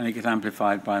 and it gets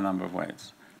amplified by a number of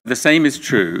ways. The same is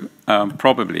true,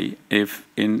 probably, if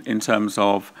in terms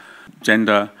of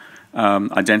gender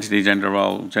identity, gender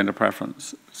role, gender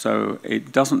preference. So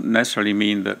it doesn't necessarily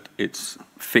mean that it's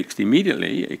fixed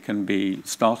immediately. It can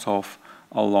start off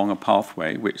along a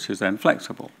pathway which is then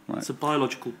flexible. Right? It's a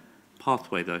biological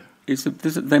pathway, though.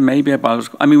 There may be a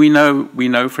biological. I mean, we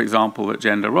know, for example, that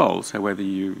gender roles, so whether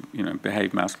you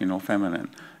behave masculine or feminine,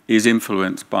 is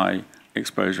influenced by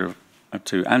exposure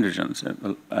to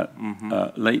androgens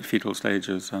at late fetal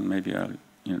stages and maybe early,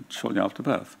 shortly after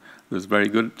birth. There's very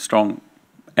good, strong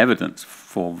evidence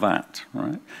for that,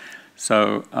 right?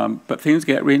 So, but things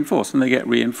get reinforced, and they get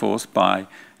reinforced by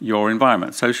your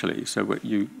environment socially. So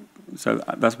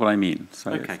that's what I mean.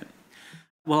 So okay.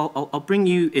 Well, I'll bring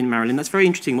you in, Marilyn. That's very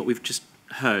interesting what we've just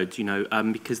heard,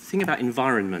 because the thing about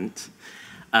environment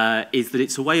is that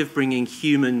it's a way of bringing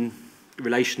human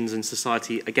relations and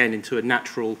society, again, into a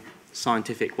natural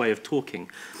scientific way of talking.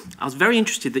 I was very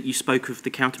interested that you spoke of the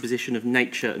counterposition of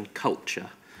nature and culture,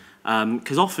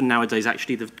 because often nowadays,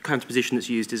 actually, the counterposition that's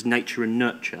used is nature and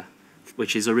nurture,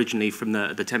 which is originally from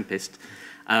the Tempest.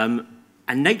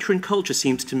 And nature and culture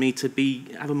seems to me to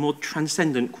have a more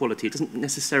transcendent quality. It doesn't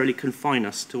necessarily confine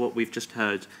us to what we've just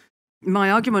heard.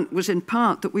 My argument was in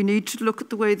part that we need to look at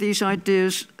the way these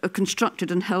ideas are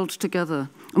constructed and held together.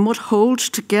 And what holds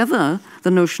together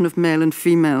the notion of male and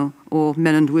female, or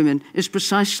men and women, is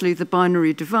precisely the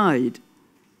binary divide.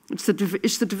 It's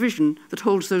the division that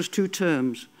holds those two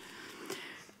terms.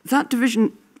 That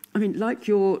division, I mean, like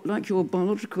your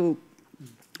biological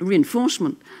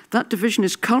reinforcement, that division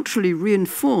is culturally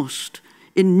reinforced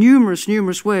in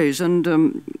numerous ways, and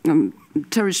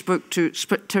Terri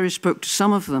spoke to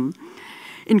some of them,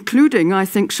 including, I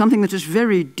think, something that is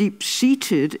very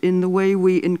deep-seated in the way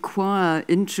we inquire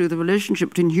into the relationship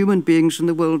between human beings and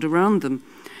the world around them.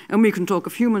 And we can talk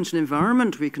of humans and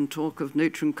environment, we can talk of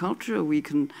nature and culture, we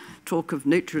can talk of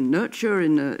nature and nurture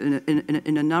in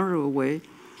a narrower way.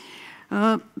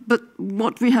 But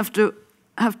what we have to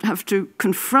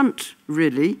confront,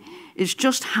 really, is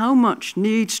just how much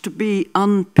needs to be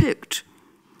unpicked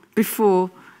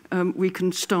before we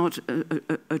can start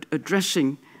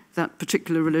addressing that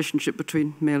particular relationship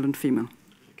between male and female.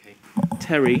 Okay.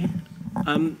 Terri,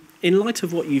 in light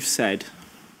of what you've said,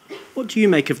 what do you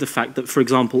make of the fact that, for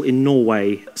example, in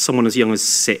Norway, someone as young as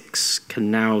 6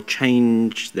 can now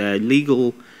change their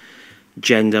legal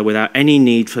gender without any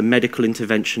need for medical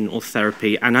intervention or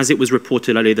therapy? And as it was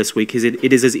reported earlier this week,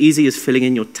 it is as easy as filling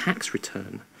in your tax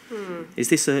return. Is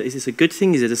this a good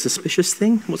thing? Is it a suspicious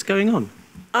thing? What's going on?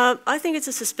 I think it's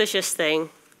a suspicious thing,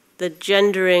 the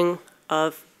gendering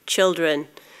of children.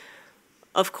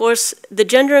 Of course, the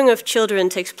gendering of children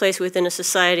takes place within a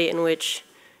society in which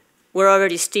we're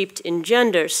already steeped in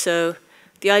gender. So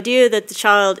the idea that the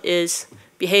child is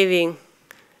behaving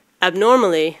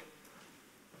abnormally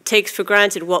takes for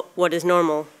granted what is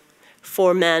normal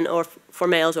for men or for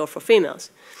males or for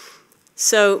females.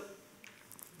 So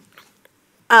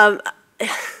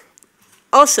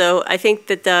also, I think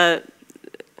that the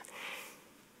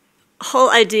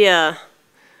whole idea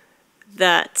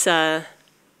that a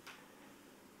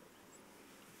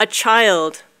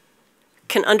child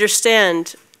can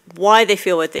understand why they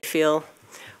feel what they feel,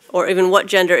 or even what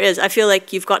gender is. I feel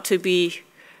like you've got to be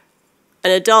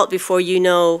an adult before you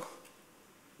know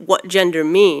what gender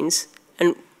means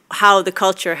and how the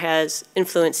culture has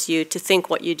influenced you to think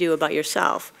what you do about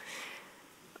yourself.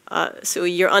 So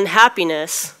your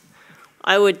unhappiness,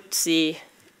 I would see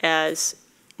as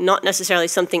not necessarily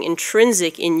something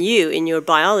intrinsic in you, in your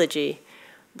biology,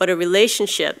 but a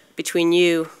relationship between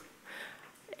you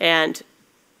and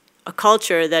a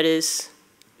culture that is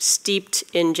steeped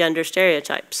in gender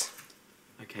stereotypes.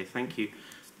 Okay, thank you.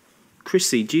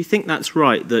 Chrissie, do you think that's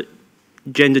right, that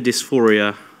gender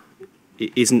dysphoria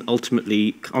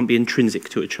can't be intrinsic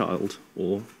to a child,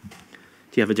 or do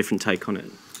you have a different take on it?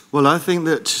 Well, I think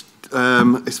that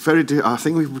I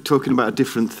think we were talking about a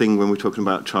different thing when we're talking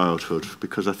about childhood,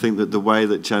 because I think that the way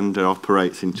that gender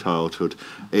operates in childhood,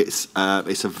 it's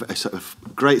of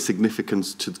great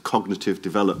significance to cognitive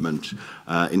development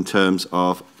in terms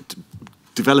of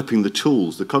developing the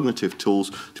tools, the cognitive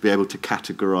tools, to be able to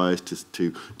categorise,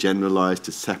 to generalise, to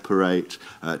separate,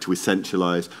 to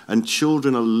essentialise. And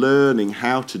children are learning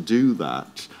how to do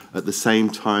that at the same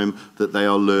time that they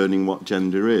are learning what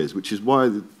gender is, which is why,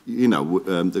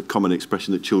 the common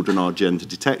expression that children are gender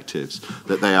detectives,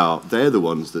 that they're the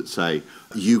ones that say,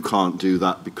 you can't do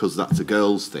that because that's a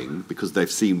girl's thing, because they've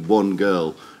seen one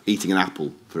girl eating an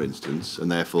apple, for instance,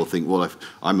 and therefore think, well, if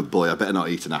I'm a boy, I better not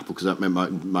eat an apple because that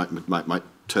might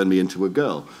turn me into a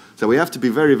girl. So we have to be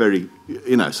very, very,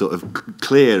 sort of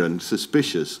clear and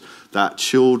suspicious that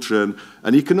children,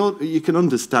 and you can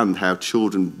understand how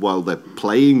children, while they're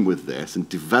playing with this and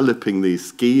developing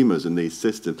these schemas and these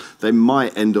systems, they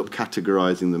might end up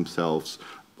categorising themselves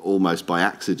almost by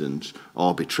accident,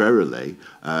 arbitrarily,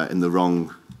 in the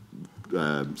wrong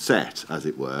set, as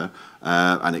it were,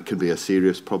 and it can be a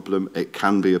serious problem. It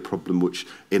can be a problem which,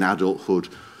 in adulthood,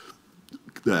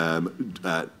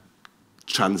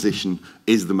 transition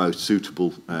is the most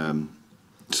suitable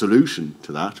solution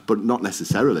to that, but not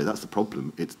necessarily. That's the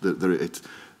problem.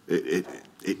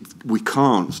 We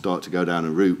can't start to go down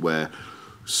a route where,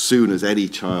 soon as any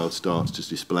child starts to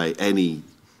display any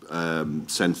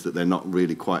sense that they're not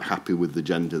really quite happy with the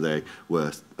gender they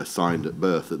were assigned at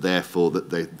birth, that therefore that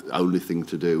the only thing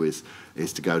to do is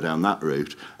to go down that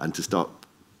route and to start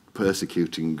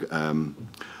persecuting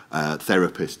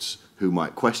therapists who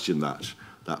might question that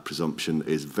presumption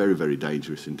is very, very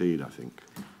dangerous indeed, I think.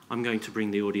 I'm going to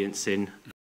bring the audience in.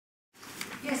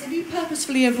 Yes, have you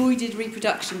purposefully avoided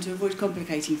reproduction to avoid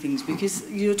complicating things? Because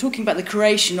you're talking about the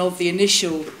creation of the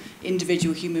initial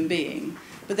individual human being,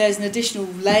 but there's an additional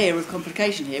layer of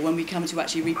complication here when we come to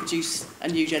actually reproduce a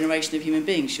new generation of human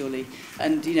beings, surely.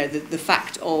 And, the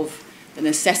fact of the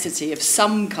necessity of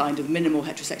some kind of minimal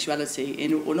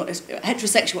heterosexuality, or not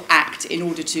heterosexual act, in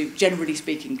order to, generally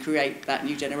speaking, create that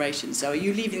new generation. So are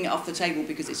you leaving it off the table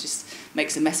because it just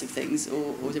makes a mess of things,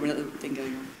 or is there another thing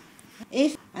going on?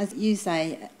 If, as you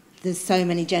say, there's so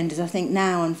many genders, I think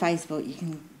now on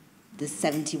Facebook there's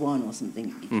 71 or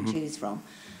something you can choose from,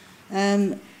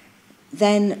 then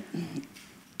I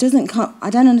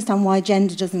don't understand why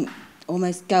gender doesn't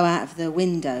almost go out of the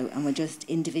window and we're just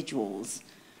individuals.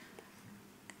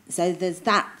 So there's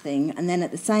that thing, and then at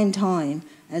the same time,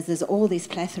 as there's all this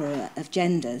plethora of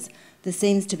genders, there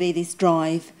seems to be this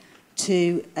drive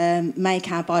to make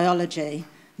our biology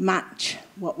match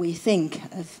what we think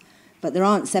of, but there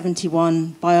aren't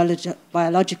 71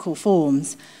 biological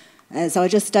forms. So I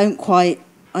just don't quite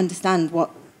understand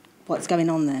what's going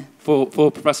on there. For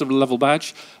Professor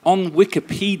Lovell-Badge, on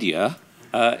Wikipedia,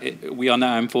 we are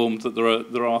now informed that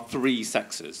there are three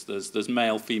sexes. There's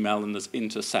male, female, and there's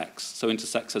intersex. So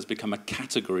intersex has become a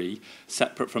category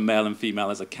separate from male and female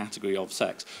as a category of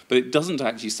sex. But it doesn't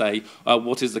actually say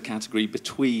what is the category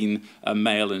between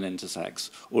male and intersex,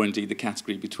 or indeed the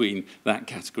category between that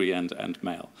category and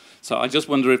male. So I just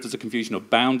wonder if there's a confusion of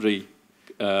boundary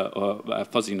or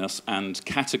fuzziness and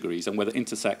categories, and whether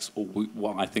intersex, or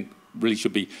what I think really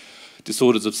should be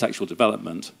disorders of sexual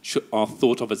development, are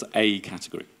thought of as a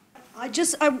category. I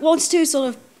wanted to sort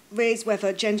of raise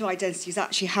whether gender identity is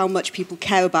actually how much people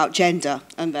care about gender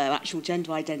and their actual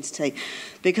gender identity.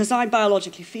 Because I'm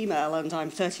biologically female and I'm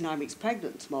 39 weeks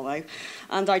pregnant tomorrow,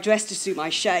 and I dress to suit my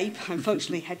shape. I'm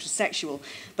functionally heterosexual,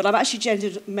 but I'm actually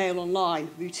gendered male online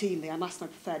routinely. I'm asked my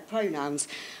preferred pronouns.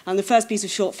 And the first piece of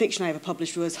short fiction I ever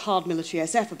published was hard military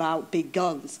SF about big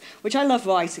guns, which I love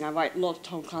writing. I write a lot of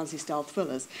Tom Clancy-style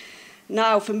thrillers.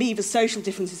 Now, for me, the social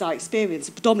differences I experience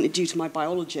are predominantly due to my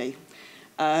biology,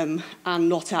 and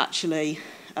not actually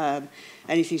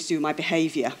anything to do with my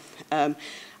behaviour. And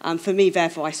for me,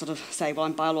 therefore, I sort of say, well,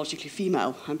 I'm biologically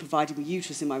female. I'm providing a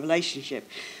uterus in my relationship.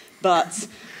 But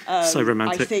so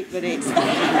romantic. I think that it's...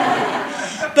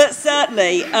 But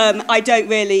certainly, I don't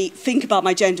really think about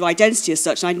my gender identity as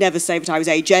such, and I never say that I was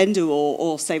agender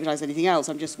or say that I was anything else.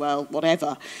 I'm just, well,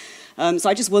 whatever. So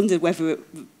I just wondered whether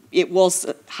it was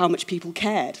how much people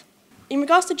cared. In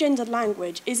regards to gender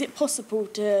language, is it possible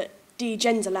to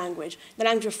de-gender language? The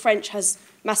language of French has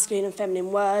masculine and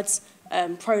feminine words,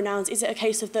 pronouns. Is it a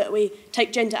case of that we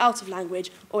take gender out of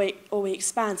language, or we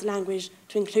expand language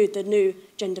to include the new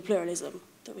gender pluralism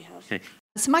that we have? Okay.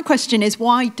 So my question is,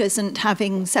 why doesn't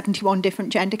having 71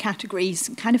 different gender categories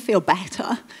kind of feel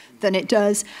better than it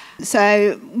does?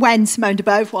 So when Simone de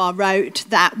Beauvoir wrote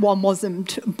that one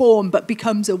wasn't born but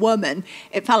becomes a woman,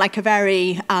 it felt like a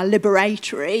very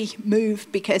liberatory move,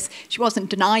 because she wasn't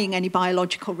denying any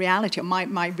biological reality.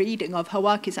 My reading of her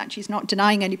work is that she's not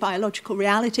denying any biological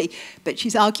reality, but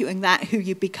she's arguing that who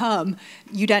you become,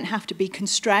 you don't have to be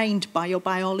constrained by your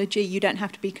biology, you don't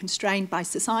have to be constrained by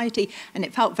society, and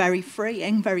it felt very freeing,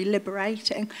 very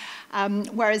liberating.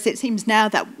 Whereas it seems now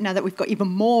that we've got even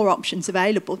more options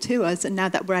available to us, and now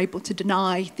that we're able to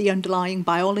deny the underlying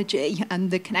biology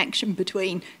and the connection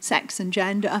between sex and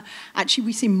gender, actually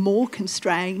we seem more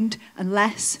constrained and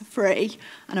less free.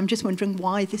 And I'm just wondering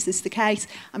why this is the case.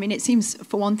 I mean, it seems,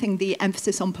 for one thing, the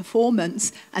emphasis on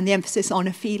performance and the emphasis on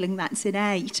a feeling that's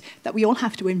innate, that we all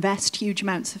have to invest huge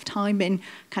amounts of time in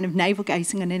kind of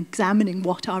navel-gazing and examining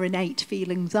what our innate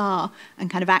feelings are and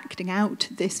kind of acting out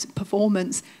this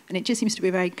performance. And it just seems to be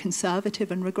a very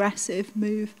conservative and regressive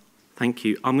move. Thank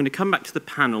you. I'm going to come back to the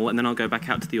panel and then I'll go back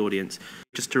out to the audience.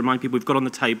 Just to remind people, we've got on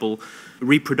the table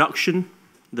reproduction,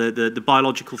 the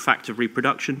biological fact of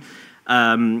reproduction.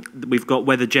 We've got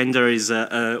whether gender is,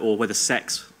 or whether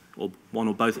sex, or one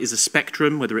or both, is a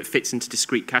spectrum, whether it fits into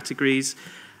discrete categories,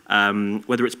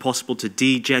 whether it's possible to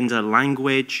de-gender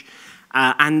language.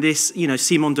 And this,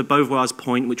 Simone de Beauvoir's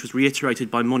point, which was reiterated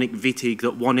by Monique Wittig,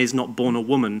 that one is not born a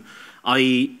woman,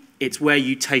 i.e. it's where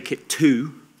you take it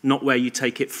to, not where you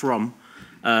take it from,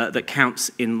 that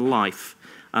counts in life.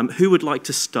 Who would like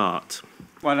to start?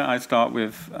 Why don't I start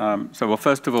with,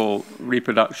 first of all,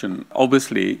 reproduction.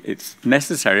 Obviously, it's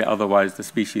necessary, otherwise the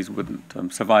species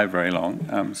wouldn't survive very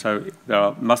long. So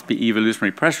there must be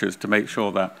evolutionary pressures to make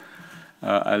sure that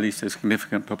at least a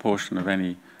significant proportion of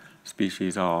any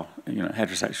species are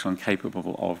heterosexual and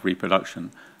capable of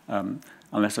reproduction,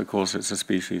 unless, of course, it's a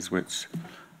species which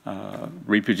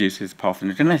reproduces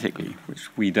parthenogenetically,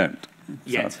 which we don't.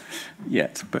 Yet.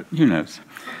 Yet, but who knows?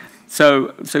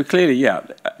 So clearly, yeah.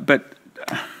 But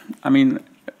I mean,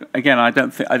 again,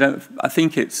 I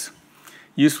think it's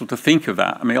useful to think of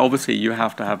that. I mean, obviously, you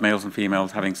have to have males and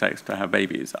females having sex to have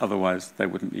babies, otherwise they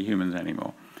wouldn't be humans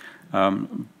anymore.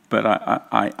 But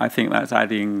I think that's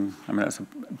adding. I mean, that's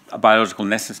a biological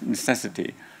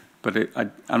necessity, but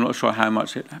I'm not sure how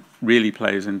much it really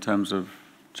plays in terms of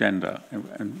gender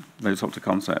and those sorts of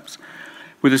concepts.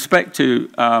 With respect to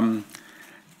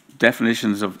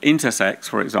definitions of intersex,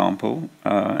 for example,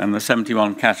 and the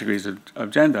 71 categories of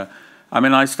gender, I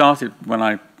mean, I started when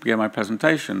I began my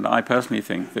presentation, I personally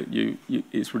think that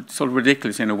it's sort of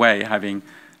ridiculous in a way having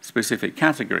specific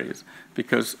categories,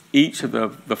 because each of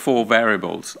the four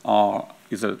variables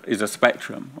is a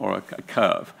spectrum or a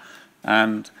curve,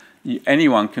 and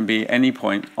anyone can be any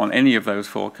point on any of those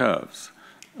four curves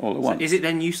all at once. So is it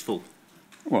then useful?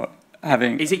 What?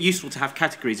 Is it useful to have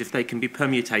categories if they can be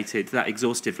permutated that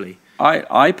exhaustively?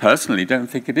 I personally don't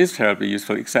think it is terribly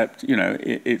useful, except, you know,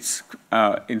 it's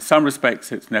in some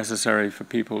respects it's necessary for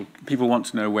people. People want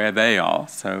to know where they are,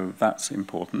 so that's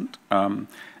important.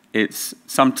 It's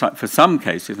for some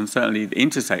cases, and certainly the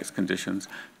intersex conditions,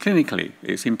 clinically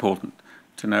it's important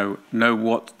to know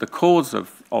what the cause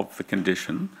of the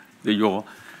condition, your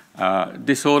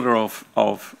disorder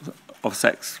of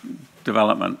sex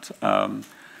development,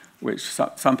 which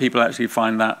some people actually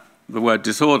find that the word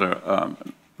disorder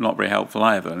not very helpful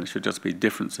either, and it should just be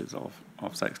differences of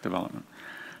sex development,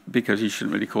 because you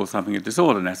shouldn't really call something a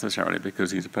disorder necessarily,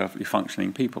 because these are perfectly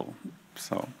functioning people.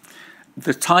 So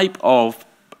the type of,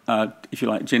 if you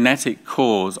like, genetic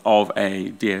cause of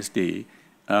a DSD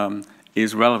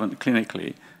is relevant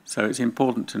clinically, so it's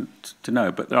important to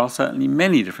know, but there are certainly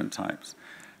many different types.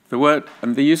 The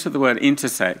use of the word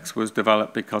intersex was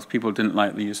developed because people didn't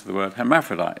like the use of the word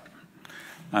hermaphrodite.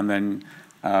 And then,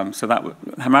 so that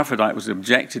hermaphrodite was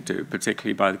objected to,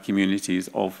 particularly by the communities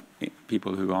of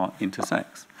people who are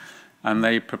intersex. And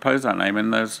they proposed that name,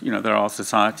 and there are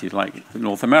societies like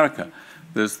North America.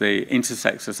 There's the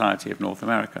Intersex Society of North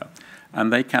America,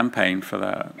 and they campaign for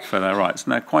their rights.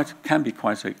 And they can be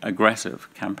quite aggressive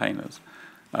campaigners.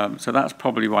 So that's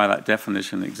probably why that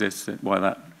definition exists, why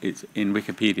that it's in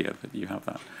Wikipedia that you have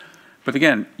that. But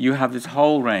again, you have this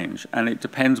whole range, and it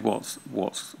depends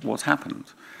what's happened.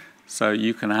 So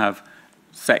you can have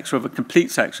complete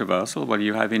sex reversal, where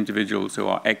you have individuals who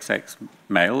are XX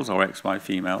males or XY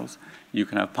females. You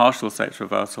can have partial sex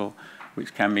reversal,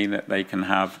 which can mean that they can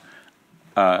have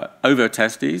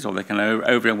ovotestes, or they can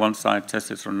ovary on one side,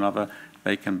 testes on another.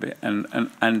 They can be,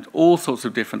 and all sorts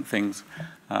of different things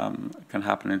can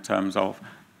happen in terms of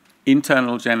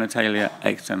internal genitalia,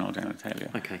 external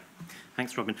genitalia. Okay,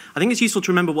 thanks, Robin. I think it's useful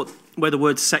to remember where the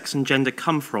words sex and gender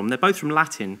come from. They're both from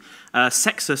Latin.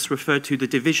 Sexus referred to the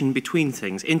division between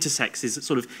things. Intersex is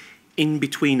sort of in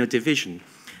between a division.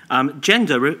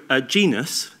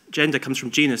 Genus. Gender comes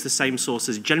from genus, the same source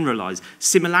as generalize,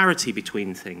 similarity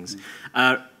between things,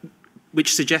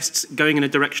 which suggests going in a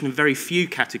direction of very few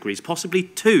categories, possibly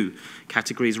 2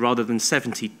 categories rather than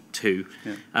 72,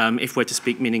 if we're to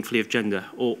speak meaningfully of gender,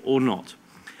 or not.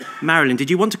 Marilyn, did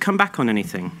you want to come back on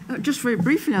anything? Just very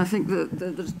briefly, I think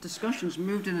the discussions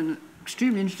moved in an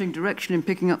extremely interesting direction in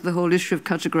picking up the whole issue of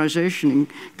categorization,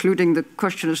 including the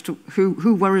question as to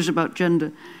who worries about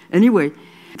gender anyway.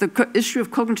 The issue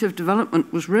of cognitive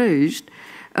development was raised.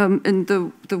 In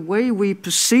the way we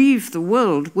perceive the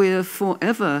world, we're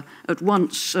forever at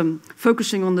once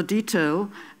focusing on the detail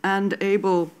and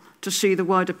able to see the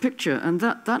wider picture. And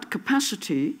that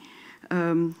capacity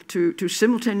to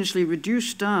simultaneously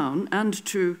reduce down and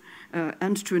to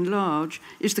enlarge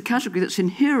is the category that's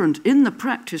inherent in the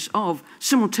practice of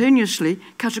simultaneously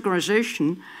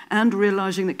categorization and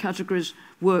realizing that categories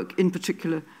work in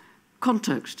particular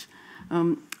contexts.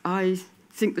 I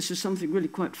think this is something really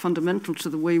quite fundamental to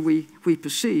the way we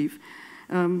perceive,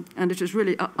 and it is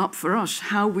really up for us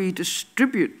how we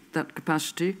distribute that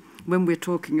capacity when we're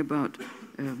talking about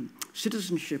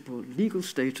citizenship or legal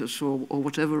status or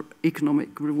whatever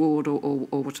economic reward or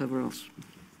whatever else.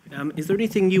 Is there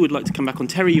anything you would like to come back on?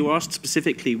 Terri, you asked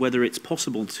specifically whether it's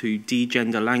possible to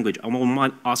de-gender language, and one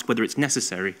might ask whether it's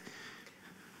necessary.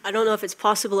 I don't know if it's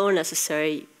possible or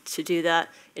necessary to do that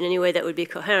in any way that would be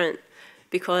coherent.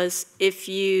 Because if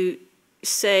you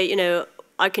say, you know,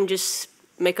 I can just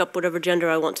make up whatever gender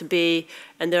I want to be,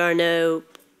 and there are no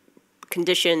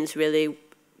conditions really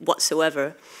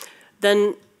whatsoever,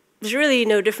 then there's really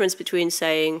no difference between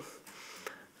saying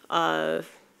I'm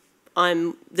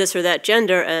this or that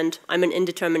gender and I'm an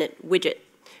indeterminate widget.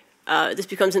 This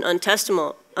becomes an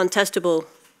untestable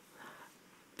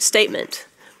statement.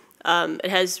 It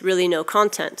has really no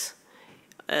content.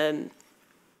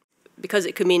 Because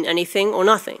it could mean anything or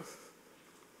nothing.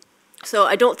 So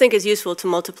I don't think it's useful to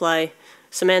multiply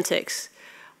semantics.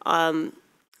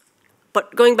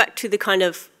 But going back to the kind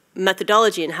of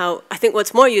methodology and how I think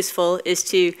what's more useful is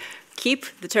to keep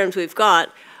the terms we've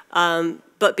got,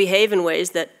 but behave in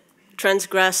ways that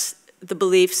transgress the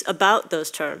beliefs about those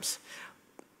terms.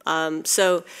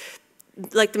 So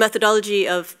like the methodology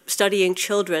of studying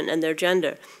children and their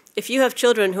gender. If you have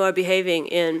children who are behaving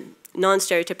in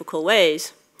non-stereotypical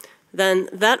ways, then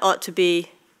that ought to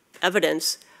be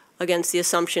evidence against the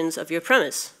assumptions of your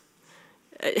premise.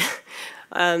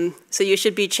 So you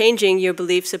should be changing your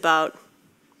beliefs about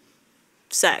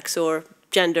sex or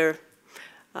gender.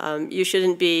 You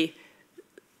shouldn't be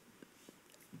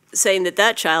saying that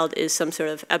that child is some sort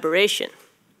of aberration.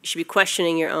 You should be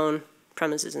questioning your own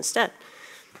premises instead.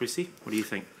 Chrissie, what do you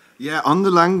think? Yeah, on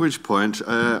the language point,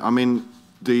 I mean,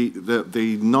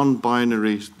 the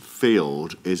non-binary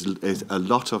field is a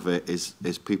lot of it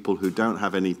is people who don't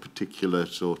have any particular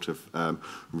sort of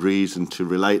reason to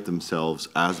relate themselves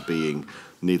as being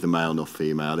neither male nor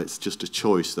female. It's just a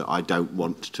choice that I don't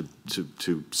want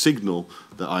to signal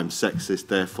that I'm sexist,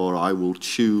 therefore I will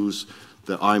choose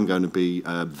that I'm going to be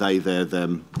they, their,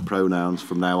 them pronouns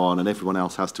from now on, and everyone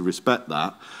else has to respect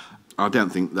that. I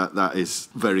don't think that is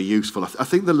very useful. I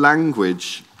think the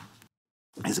language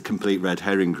is a complete red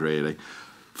herring, really.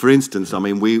 For instance, I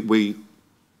mean, we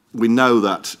know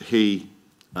that he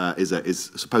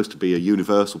is supposed to be a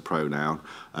universal pronoun,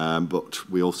 but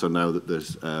we also know that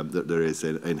there is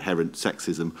an inherent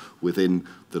sexism within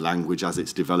the language as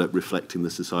it's developed, reflecting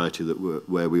the society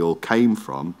where we all came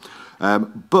from.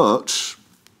 But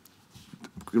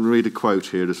I'm going to read a quote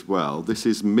here as well. This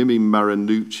is Mimi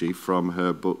Marinucci from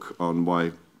her book on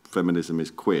why feminism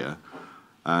is queer,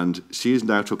 and she is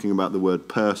now talking about the word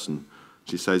person.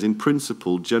 She says, in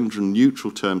principle,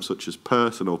 gender-neutral terms such as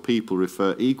person or people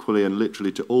refer equally and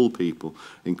literally to all people,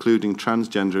 including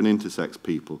transgender and intersex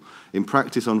people. In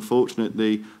practice,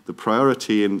 unfortunately, the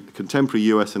priority in contemporary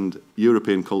US and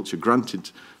European culture granted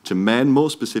to men,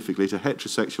 more specifically to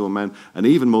heterosexual men, and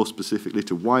even more specifically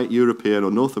to white, European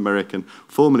or North American,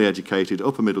 formally educated,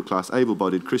 upper-middle-class,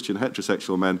 able-bodied Christian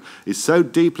heterosexual men, is so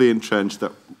deeply entrenched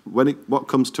that what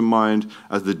comes to mind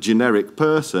as the generic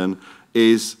person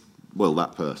is, well,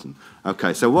 that person.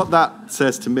 Okay, so what that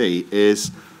says to me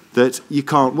is that you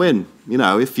can't win. You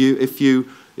know, if you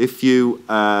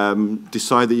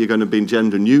decide that you're going to be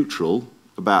gender neutral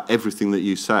about everything that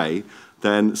you say,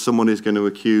 then someone is going to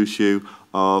accuse you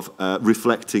of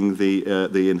reflecting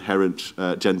the inherent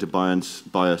gender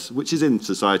bias, which is in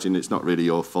society, and it's not really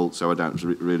your fault, so I don't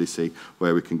really see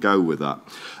where we can go with that.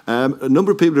 A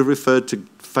number of people have referred to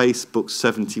Facebook's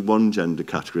 71 gender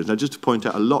categories. Now, just to point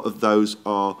out, a lot of those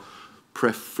are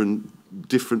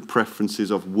different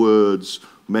preferences of words,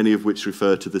 many of which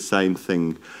refer to the same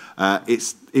thing.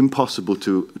 It's impossible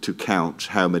to count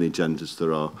how many genders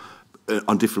there are.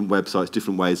 On different websites,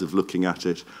 different ways of looking at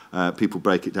it. People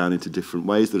break it down into different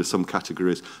ways. There are some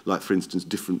categories, like, for instance,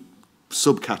 different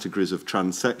subcategories of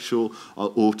transsexual,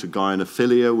 or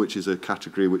autogynephilia, which is a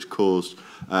category which caused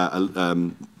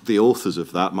the authors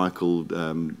of that, Michael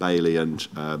Bailey and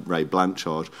Ray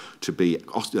Blanchard, to be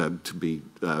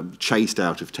chased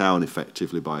out of town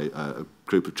effectively by a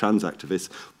group of trans activists.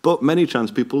 But many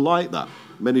trans people like that.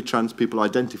 Many trans people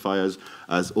identify as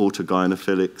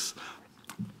autogynephilics.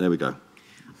 There we go.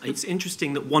 It's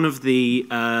interesting that one of the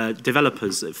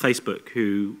developers at Facebook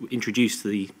who introduced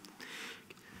the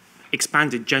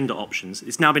expanded gender options,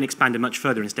 it's now been expanded much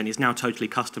further instead. It's now totally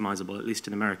customizable, at least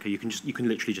in America. You can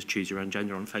literally just choose your own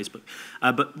gender on Facebook.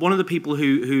 But one of the people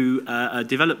who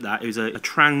developed that is a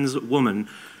trans woman.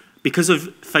 Because of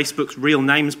Facebook's real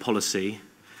names policy,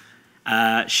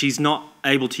 she's not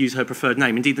able to use her preferred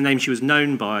name. Indeed, the name she was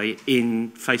known by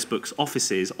in Facebook's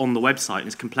offices on the website, and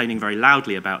is complaining very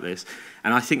loudly about this.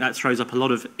 And I think that throws up a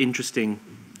lot of interesting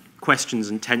questions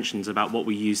and tensions about what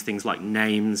we use things like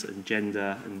names and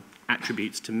gender and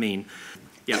attributes to mean.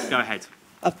 Yeah, go ahead.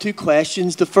 I have two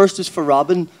questions. The first is for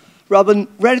Robin. Robin,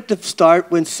 right at the start,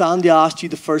 when Sandy asked you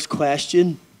the first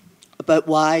question about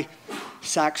why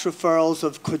sex referrals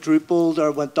have quadrupled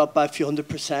or went up by a few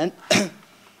 100%,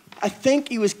 I think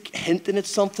he was hinting at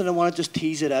something. I want to just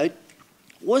tease it out.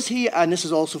 Was he, and this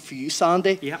is also for you,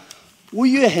 Sandy, yeah, were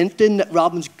you hinting that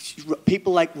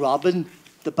people like Robin,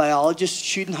 the biologist,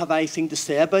 shouldn't have anything to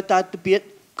say about that debate?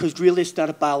 Because really it's not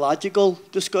a biological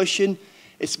discussion.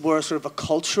 It's more sort of a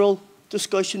cultural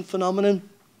discussion phenomenon.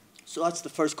 So that's the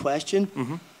first question.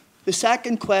 Mm-hmm. The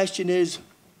second question is,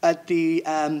 at the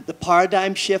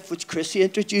paradigm shift which Chrissie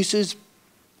introduces,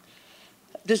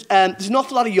 there's an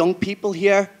awful lot of young people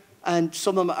here, and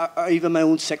some of them are even my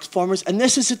own sixth formers, and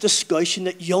this is a discussion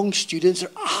that young students are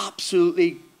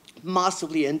absolutely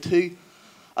massively into,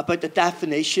 about the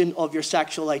definition of your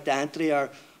sexual identity, or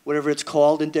whatever it's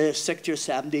called, into 60 or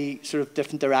 70 sort of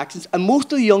different directions. And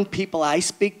most of the young people I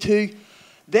speak to,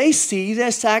 they see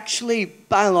this actually,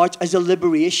 by and large, as a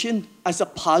liberation, as a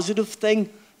positive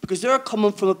thing, because they're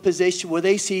coming from a position where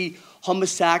they see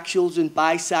homosexuals and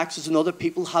bisexuals and other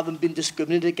people having been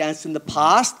discriminated against in the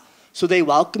past, so they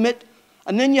welcome it.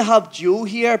 And then you have Joe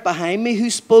here behind me who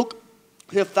spoke,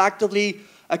 who effectively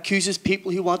accuses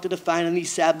people who want to define in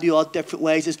these 70-odd different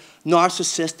ways as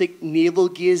narcissistic,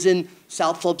 navel-gazing,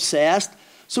 self-obsessed.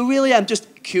 So really, I'm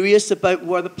just curious about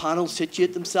where the panel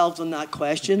situate themselves on that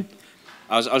question.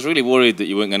 I was really worried that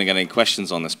you weren't going to get any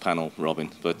questions on this panel, Robin,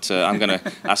 but I'm going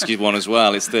to ask you one as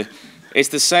well. It's It's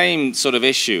the same sort of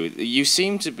issue. You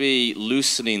seem to be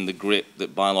loosening the grip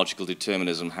that biological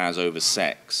determinism has over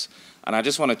sex. And I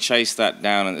just want to chase that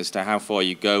down as to how far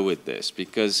you go with this,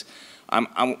 because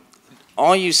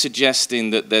are you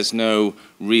suggesting that there's no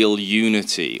real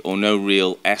unity or no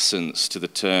real essence to the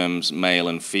terms male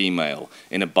and female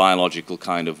in a biological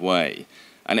kind of way?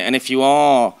 And if you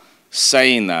are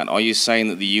saying that, are you saying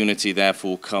that the unity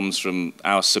therefore comes from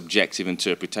our subjective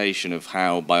interpretation of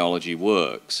how biology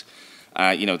works?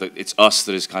 You know, that it's us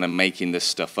that is kind of making this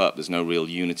stuff up. There's no real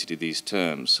unity to these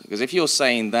terms. Because if you're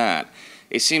saying that,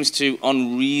 it seems to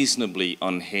unreasonably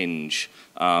unhinge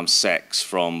sex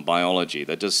from biology.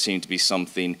 There does seem to be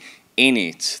something in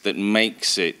it that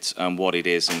makes it what it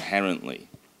is inherently.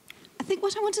 I think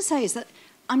what I want to say is that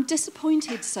I'm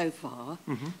disappointed so far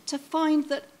to find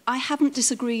that I haven't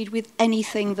disagreed with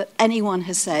anything that anyone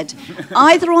has said,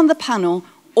 either on the panel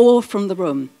or from the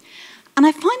room. And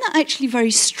I find that actually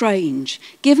very strange,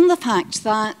 given the fact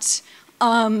that,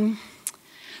 that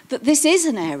this is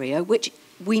an area which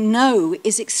we know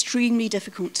is extremely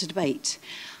difficult to debate.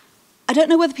 I don't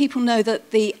know whether people know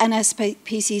that the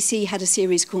NSPCC had a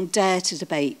series called Dare to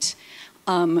Debate,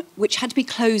 which had to be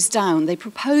closed down. They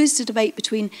proposed a debate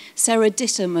between Sarah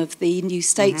Dittam of the New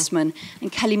Statesman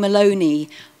and Kelly Maloney,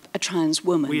 a trans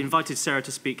woman. We invited Sarah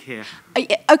to speak here.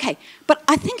 Okay, but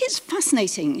I think it's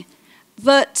fascinating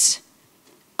that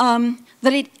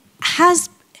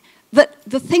that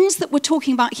the things that we're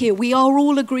talking about here, we are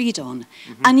all agreed on.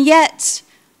 And yet,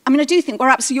 I mean, I do think we're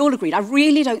absolutely all agreed. I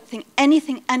really don't think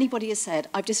anything anybody has said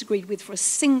I've disagreed with for a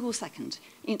single second.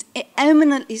 It's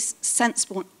eminently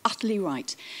sensible and utterly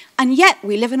right. And yet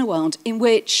we live in a world in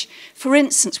which, for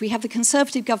instance, we have the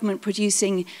Conservative government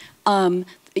producing, asking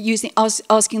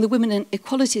the Women and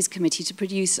Equalities Committee to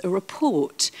produce a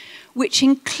report which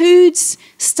includes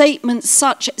statements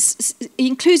such as,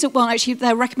 well, actually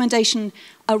their recommendation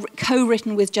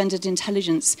co-written with Gendered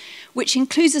Intelligence, which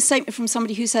includes a statement from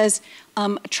somebody who says,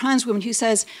 a trans woman who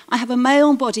says, I have a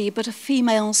male body but a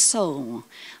female soul.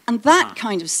 And that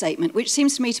kind of statement, which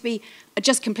seems to me to be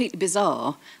just completely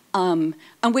bizarre, we have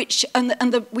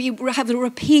the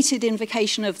repeated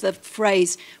invocation of the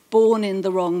phrase born in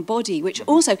the wrong body, which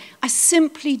also I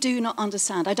simply do not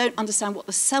understand. I don't understand what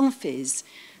the self is.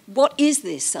 What is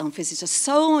this self? Is it a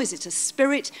soul? Is it a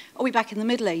spirit? Are we back in the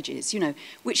Middle Ages, you know,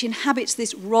 which inhabits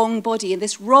this wrong body, and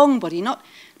this wrong body, not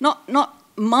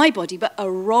my body, but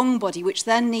a wrong body, which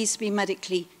then needs to be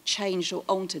medically changed or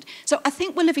altered. So I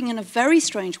think we're living in a very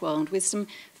strange world with some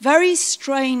very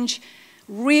strange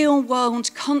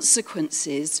real-world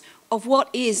consequences of what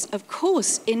is, of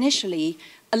course, initially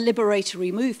a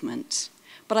liberatory movement.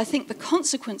 But I think the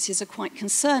consequences are quite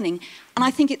concerning, and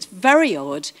I think it's very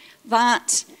odd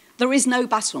that there is no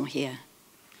battle here.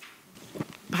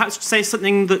 Perhaps say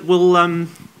something that will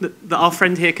that our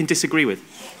friend here can disagree with.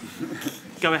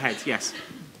 Go ahead, yes.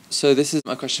 So this is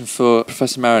my question for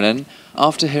Professor Marilyn.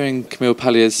 After hearing Camille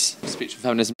Pallier's speech on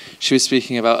feminism, she was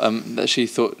speaking about that she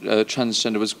thought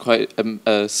transgender was quite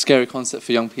a scary concept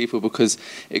for young people because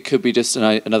it could be just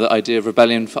another idea of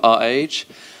rebellion for our age,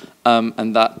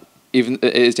 and that even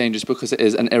it is dangerous because it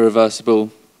is an irreversible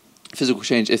physical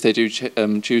change if they do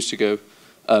choose to go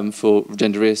for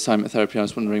gender reassignment therapy. I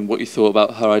was wondering what you thought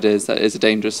about her ideas that it is a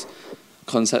dangerous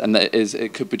concept and that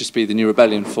it could just be the new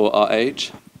rebellion for our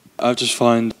age. I just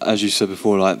find, as you said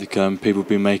before, like people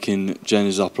be making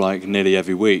genders up like nearly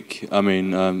every week. I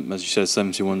mean, as you said,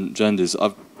 71 genders.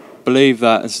 I believe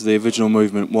that the original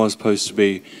movement was supposed to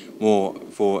be more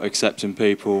for accepting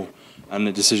people and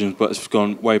the decisions, but it's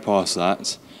gone way past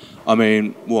that. I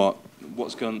mean,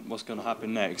 what's going to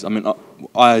happen next? I mean,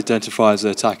 I identify as an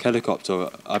attack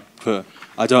helicopter. I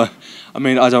don't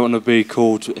want to be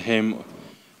called him,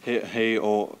 he,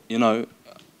 or you know.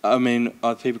 I mean,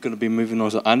 are people going to be moving on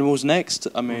to animals next?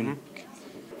 I mean...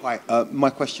 Hi,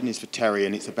 my question is for Terri,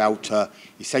 and it's about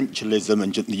essentialism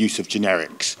and the use of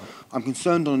generics. I'm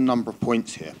concerned on a number of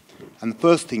points here. And the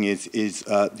first thing is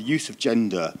the use of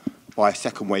gender by a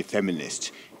second-wave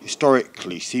feminist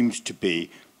historically seems to be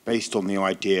based on the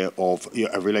idea of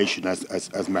a relation,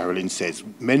 as Marilyn says.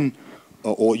 Men,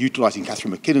 or utilising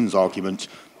Catherine McKinnon's argument,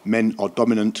 men are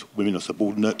dominant, women are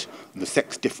subordinate, and the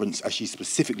sex difference, as she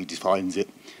specifically defines it,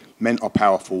 men are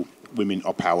powerful, women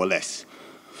are powerless.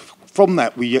 From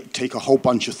that, we take a whole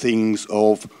bunch of things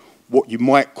of what you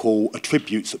might call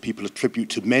attributes that people attribute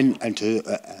to men and to,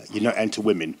 and to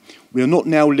women. We are not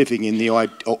now living in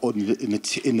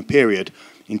the period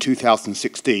in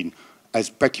 2016, as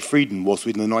Becky Friedan was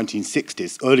in the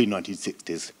 1960s, early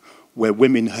 1960s, where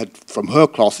women had, from her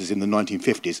classes in the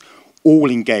 1950s,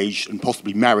 all engaged and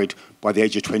possibly married by the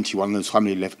age of 21 at the time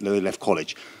they left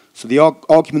college. So the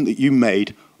argument that you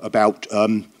made about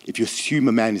if you assume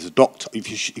a man is a doctor, if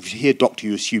you hear doctor,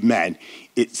 you assume man,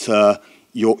 it's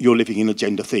you're living in a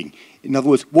gender thing. In other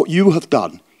words, what you have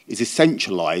done is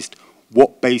essentialised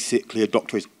what basically a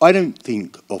doctor is. I don't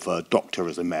think of a doctor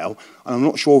as a male, and I'm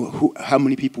not sure how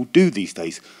many people do these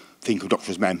days think of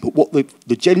doctor as man, but what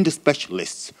the gender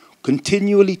specialists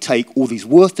continually take all these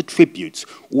worst attributes,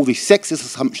 all these sexist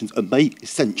assumptions, and they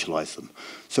essentialise them.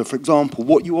 So, for example,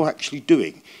 what you are actually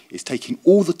doing is taking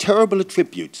all the terrible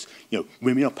attributes,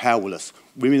 women are powerless,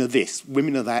 women are this,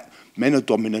 women are that, men are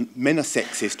dominant, men are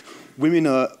sexist, women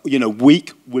are,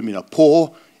 weak, women are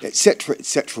poor, etc.,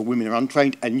 women are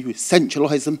untrained, and you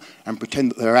essentialise them and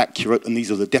pretend that they're accurate, and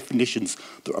these are the definitions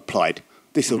that are applied.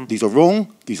 These are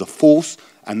wrong, these are false,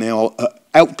 and they are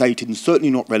outdated and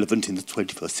certainly not relevant in the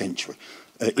 21st century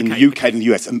in the UK and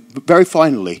the US. And very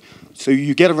finally, so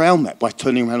you get around that by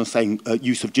turning around and saying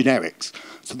use of generics.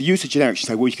 So the use of generics, you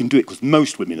say, well, you can do it because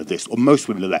most women are this or most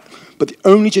women are that. But the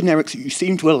only generics that you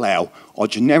seem to allow are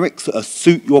generics that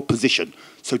suit your position.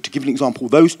 So to give an example,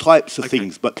 those types of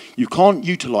things, but you can't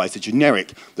utilise a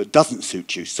generic that doesn't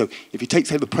suit you. So if you take,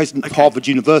 say, the president of Harvard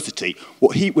University,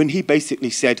 when he basically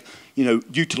said,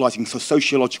 utilising for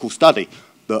sociological study,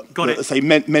 that say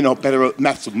men are better at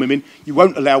maths than women, you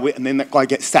won't allow it, and then that guy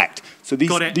gets sacked. So the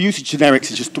use of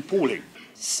generics is just appalling.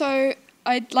 So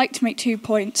I'd like to make 2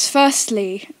 points.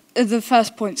 Firstly, the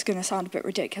first point's going to sound a bit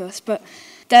ridiculous, but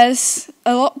there's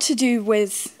a lot to do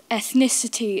with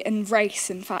ethnicity and race,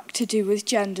 in fact, to do with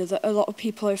gender that a lot of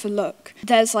people overlook.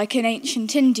 There's in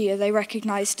ancient India, they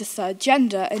recognised a third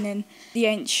gender, and in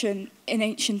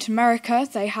ancient America,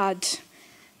 they had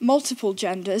multiple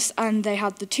genders, and they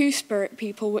had the two-spirit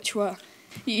people, which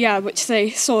they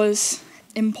saw as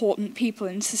important people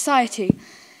in society.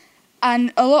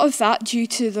 And a lot of that due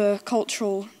to the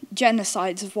cultural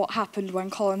genocides of what happened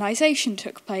when colonisation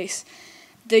took place.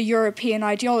 The European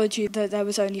ideology that there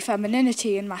was only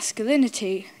femininity and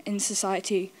masculinity in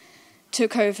society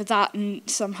took over that and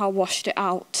somehow washed it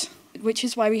out, which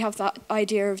is why we have that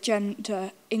idea of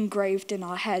gender engraved in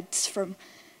our heads from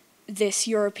this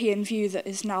European view that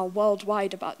is now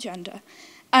worldwide about gender.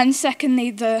 And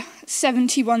secondly, the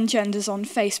 71 genders on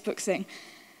Facebook thing.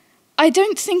 I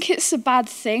don't think it's a bad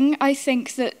thing. I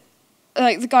think that,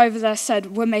 like the guy over there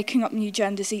said, we're making up new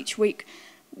genders each week.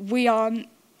 We aren't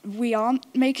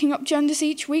making up genders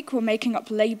each week. We're making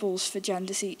up labels for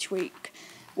genders each week.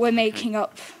 We're making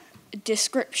up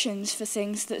descriptions for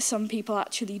things that some people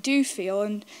actually do feel,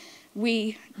 and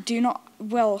we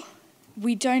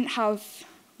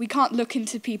can't look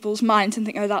into people's minds and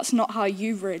think, oh, that's not how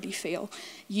you really feel.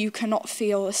 You cannot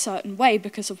feel a certain way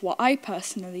because of what I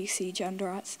personally see gender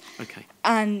as. Okay.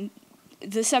 And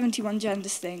the 71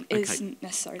 genders thing isn't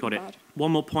necessarily bad. Got it.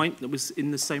 One more point that was in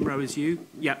the same row as you.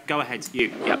 Yeah, go ahead.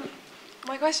 You. Yep.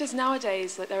 My question is,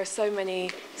 nowadays, there are so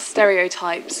many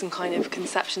stereotypes and kind of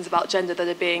conceptions about gender that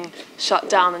are being shut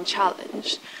down and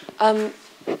challenged. So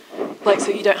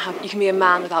you can be a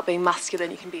man without being masculine,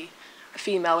 you can be a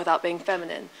female without being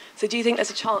feminine. So do you think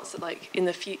there's a chance that in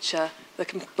the future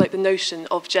the notion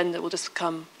of gender will just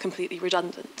become completely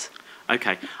redundant?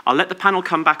 Okay, I'll let the panel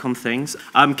come back on things.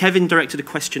 Kevin directed a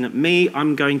question at me.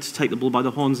 I'm going to take the bull by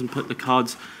the horns and put the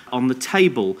cards on the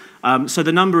table. So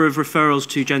the number of referrals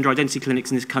to gender identity clinics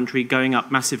in this country going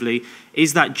up massively,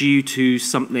 is that due to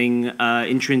something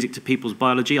intrinsic to people's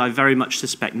biology? I very much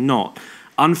suspect not.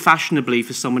 Unfashionably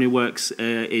for someone who works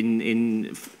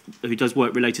who does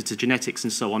work related to genetics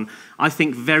and so on, I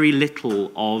think very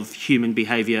little of human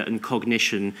behaviour and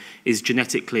cognition is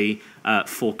genetically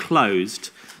foreclosed.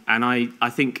 And I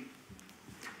think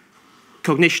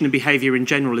cognition and behaviour in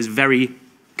general is very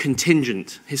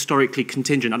contingent, historically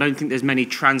contingent. I don't think there's many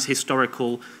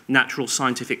trans-historical, natural,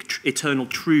 scientific, eternal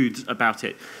truths about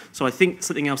it. So I think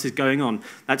something else is going on.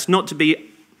 That's not to be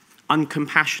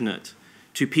uncompassionate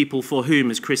to people for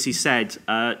whom, as Chrissie said,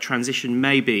 transition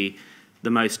may be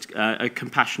the most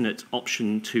compassionate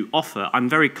option to offer. I'm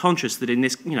very conscious that in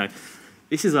this,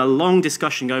 this is a long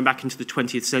discussion going back into the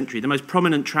 20th century. The most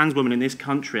prominent trans woman in this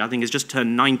country, I think, has just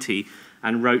turned 90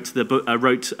 and wrote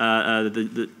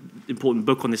the important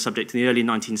book on this subject in the early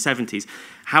 1970s.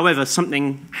 However,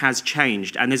 something has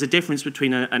changed, and there's a difference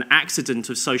between an accident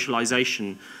of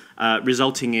socialization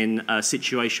resulting in a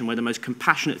situation where the most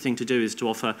compassionate thing to do is to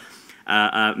offer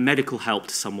medical help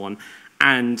to someone,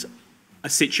 and a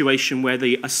situation where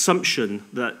the assumption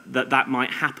that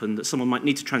might happen, that someone might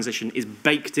need to transition, is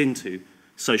baked into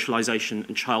socialization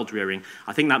and child rearing.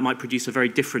 I think that might produce a very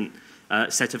different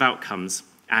set of outcomes.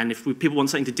 And if people want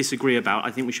something to disagree about,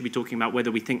 I think we should be talking about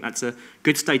whether we think that's a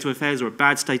good state of affairs or a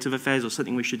bad state of affairs or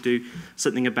something we should do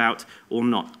something about or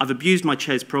not. I've abused my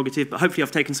chair's prerogative, but hopefully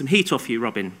I've taken some heat off you,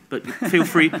 Robin. But feel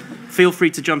free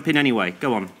to jump in anyway.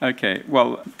 Go on. Okay.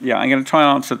 Well, yeah, I'm going to try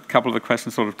and answer a couple of the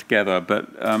questions sort of together. But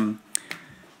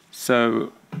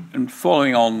and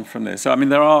following on from this, so, I mean,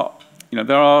 there are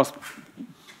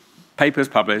papers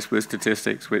published with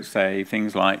statistics which say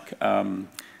things like,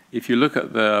 if you look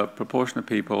at the proportion of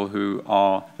people who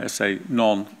are, let's say,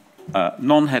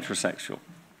 non-heterosexual,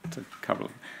 to cover,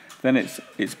 then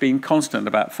it's been constant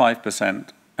about 5%,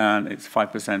 and it's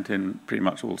 5% in pretty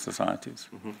much all societies.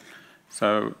 Mm-hmm.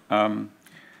 So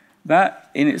that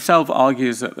in itself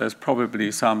argues that there's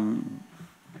probably some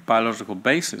biological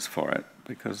basis for it,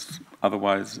 because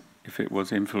otherwise, if it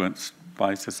was influenced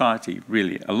by society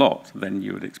really a lot, then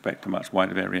you would expect a much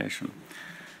wider variation.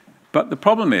 But the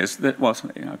problem is that, well,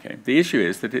 okay, the issue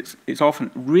is that it's often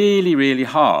really, really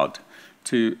hard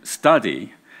to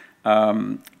study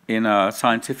in a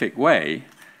scientific way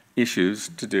issues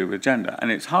to do with gender. And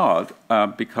it's hard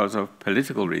because of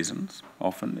political reasons.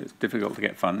 Often it's difficult to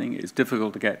get funding. It's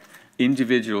difficult to get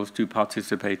individuals to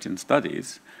participate in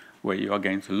studies where you are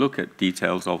going to look at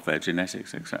details of their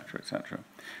genetics, etc., etc.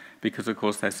 Because, of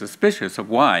course, they're suspicious of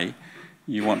why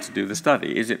you want to do the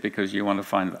study. Is it because you want to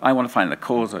find, I want to find the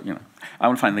cause of, I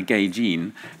want to find the gay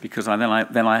gene because then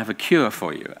I have a cure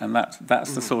for you. And that's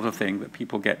the sort of thing that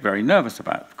people get very nervous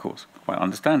about, of course, quite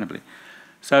understandably.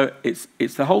 So it's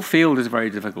the whole field is very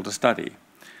difficult to study.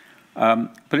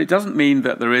 But it doesn't mean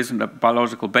that there isn't a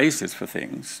biological basis for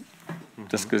things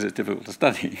just because it's difficult to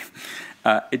study.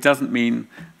 It doesn't mean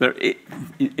that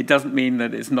it doesn't mean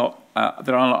that it's not.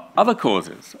 There are other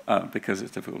causes because it's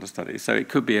difficult to study. So it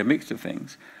could be a mixture of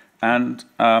things. And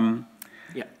where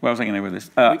was I going to go with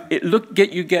this?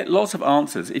 You get lots of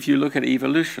answers if you look at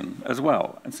evolution as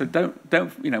well. And so don't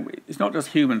it's not just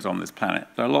humans on this planet.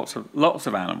 There are lots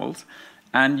of animals,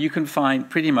 and you can find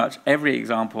pretty much every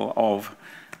example of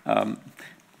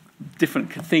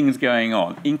different things going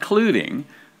on, including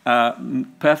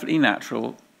perfectly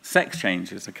natural sex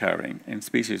changes occurring in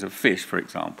species of fish, for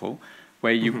example,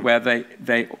 where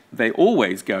they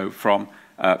always go from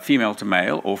female to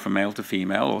male, or from male to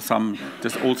female, or some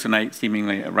just alternate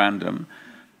seemingly at random.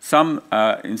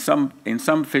 In some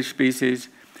fish species,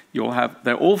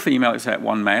 they're all female except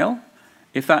one male.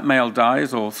 If that male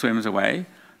dies or swims away,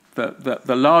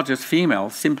 the largest female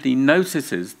simply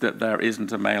notices that there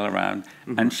isn't a male around,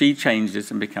 and she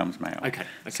changes and becomes male. Okay.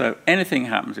 So anything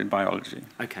happens in biology.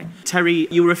 Okay.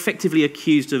 Terri, you were effectively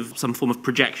accused of some form of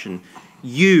projection.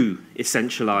 You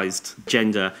essentialized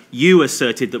gender. You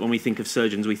asserted that when we think of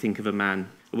surgeons, we think of a man.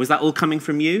 Was that all coming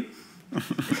from you?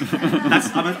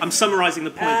 I'm summarizing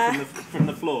the point from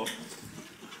the floor.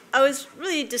 I was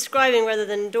really describing rather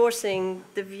than endorsing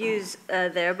the views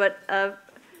there, but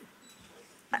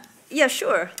yeah,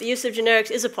 sure, the use of generics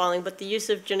is appalling, but the use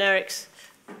of generics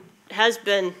has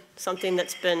been something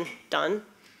that's been done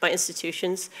by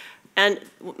institutions. And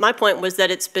my point was that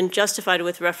it's been justified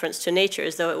with reference to nature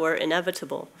as though it were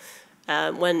inevitable,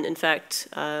 when in fact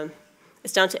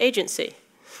it's down to agency.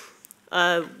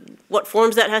 What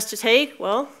forms that has to take,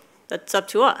 well, that's up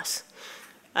to us.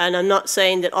 And I'm not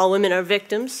saying that all women are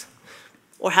victims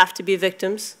or have to be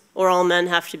victims, or all men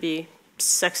have to be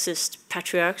sexist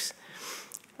patriarchs.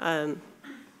 Okay.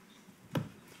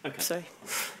 Sorry.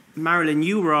 Marilyn,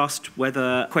 you were asked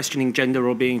whether questioning gender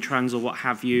or being trans or what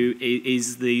have you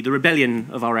is the rebellion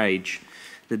of our age,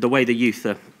 the way the youth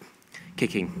are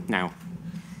kicking now.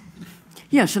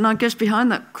 Yes, and I guess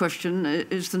behind that question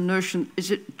is the notion,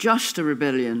 is it just a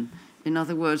rebellion? In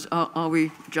other words, are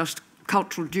we just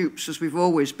cultural dupes as we've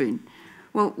always been?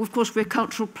 Well, of course, we're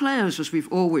cultural players as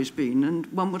we've always been, and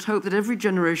one would hope that every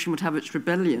generation would have its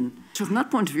rebellion. So from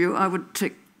that point of view, I would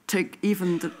take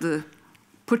even the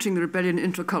putting the rebellion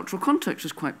into a cultural context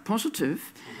is quite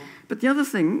positive. But the other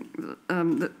thing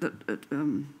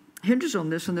that hinges on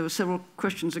this, and there were several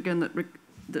questions again that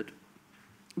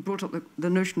brought up the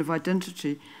notion of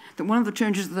identity, that one of the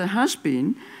changes that there has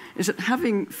been is that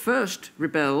having first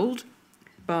rebelled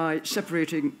by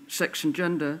separating sex and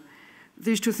gender,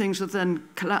 these two things have then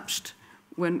collapsed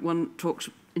when one talks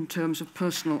in terms of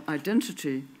personal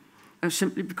identity,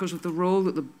 simply because of the role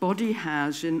that the body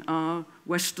has in our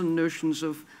Western notions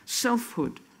of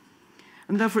selfhood.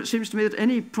 And therefore it seems to me that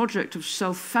any project of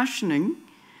self-fashioning,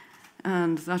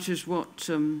 and that is what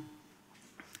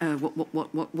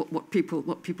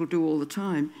people do all the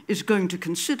time, is going to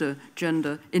consider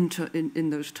gender in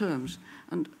those terms.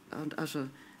 And as a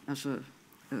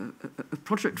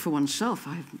project for oneself,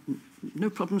 I have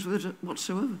no problems with it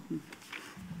whatsoever.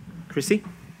 Chrissie?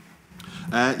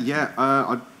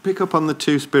 I'd pick up on the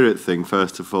two-spirit thing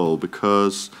first of all,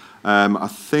 because I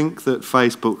think that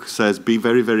Facebook says be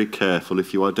very, very careful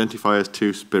if you identify as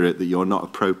two-spirit that you're not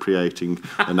appropriating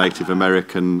a Native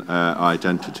American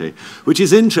identity, which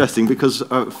is interesting because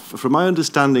from my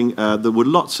understanding there were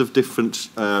lots of different,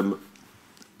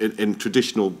 in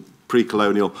traditional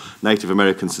pre-colonial Native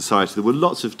American society, there were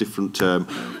lots of different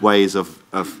ways of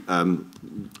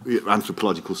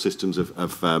anthropological systems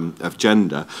of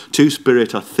gender.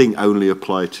 Two-spirit, I think, only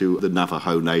apply to the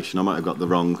Navajo Nation. I might have got the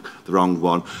wrong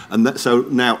one. And so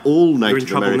now all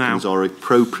Native Americans are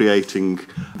appropriating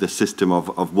the system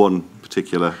of one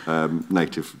particular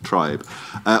native tribe.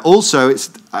 Also,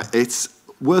 it's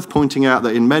worth pointing out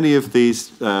that in many of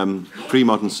these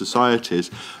pre-modern societies,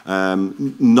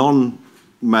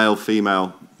 non-male,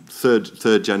 female,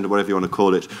 third gender, whatever you want to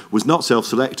call it, was not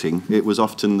self-selecting. It was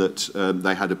often that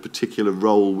they had a particular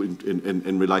role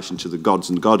in relation to the gods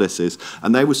and goddesses,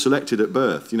 and they were selected at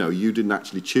birth. You know, you didn't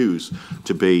actually choose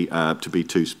to be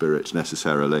two-spirit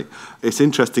necessarily. It's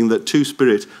interesting that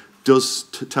two-spirit does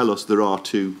tell us there are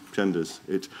two genders.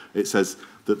 It says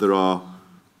that there are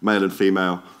male and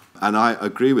female, and I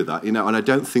agree with that. You know, and I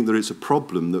don't think there is a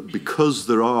problem that because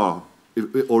there are,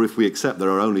 or if we accept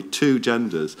there are only two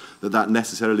genders, that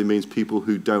necessarily means people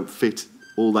who don't fit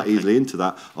all that easily into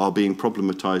that are being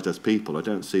problematised as people. I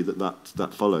don't see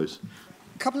that follows.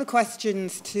 A couple of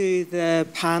questions to the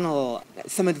panel.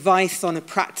 Some advice on a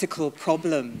practical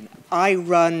problem. I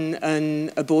run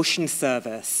an abortion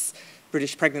service,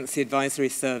 British Pregnancy Advisory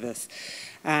Service,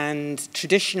 and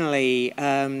traditionally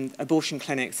abortion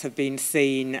clinics have been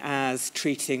seen as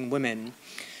treating women.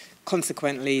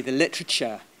 Consequently, the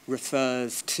literature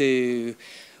refers to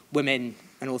women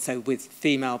and also with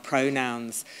female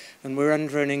pronouns, and we're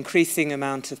under an increasing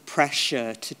amount of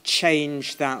pressure to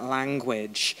change that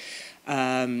language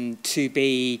to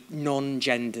be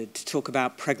non-gendered, to talk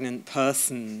about pregnant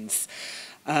persons.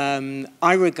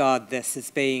 I regard this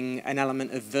as being an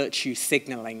element of virtue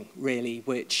signalling, really,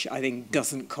 which I think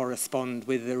doesn't correspond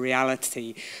with the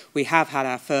reality. We have had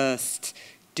our first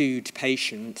dude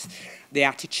patient. The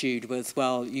attitude was,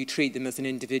 well, you treat them as an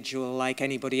individual like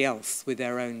anybody else with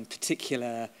their own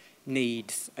particular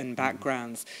needs and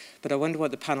backgrounds. But I wonder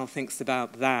what the panel thinks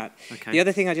about that. Okay. The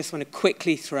other thing I just want to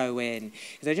quickly throw in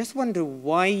is I just wonder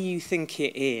why you think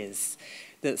it is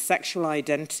that sexual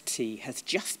identity has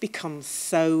just become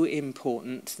so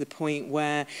important to the point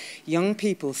where young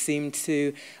people seem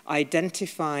to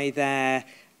identify their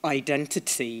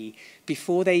identity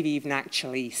before they've even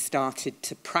actually started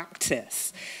to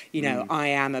practice. You know, I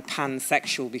am a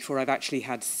pansexual before I've actually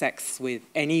had sex with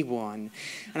anyone.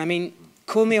 And I mean,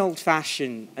 call me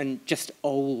old-fashioned and just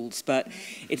old, but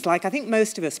it's like I think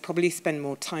most of us probably spend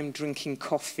more time drinking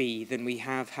coffee than we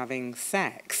have having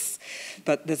sex.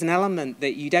 But there's an element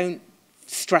that you don't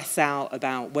stress out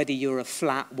about whether you're a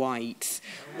flat white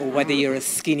or whether you're a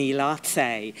skinny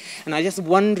latte. And I just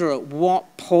wonder at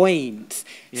what point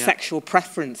sexual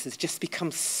preference has just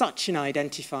become such an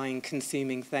identifying,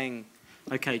 consuming thing.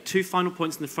 Okay, two final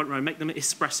points in the front row. Make them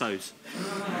espressos.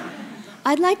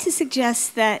 I'd like to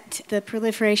suggest that the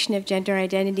proliferation of gender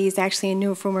identity is actually a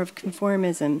new form of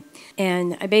conformism.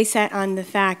 And I base that on the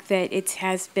fact that it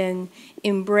has been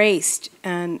embraced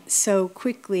so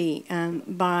quickly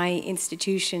by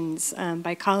institutions,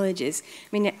 by colleges. I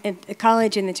mean, at a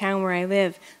college in the town where I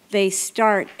live, they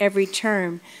start every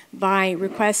term by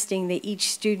requesting that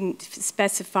each student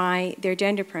specify their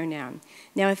gender pronoun.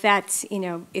 Now, if that's,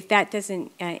 if that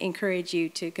doesn't encourage you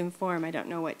to conform, I don't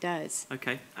know what does.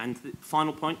 Okay, and the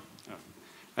final point?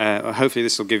 Hopefully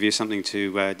this will give you something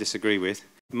to disagree with.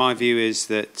 My view is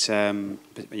that,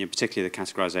 particularly the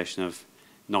categorization of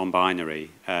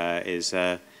non-binary is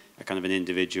a kind of an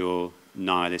individual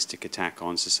nihilistic attack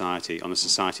on society, on a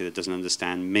society that doesn't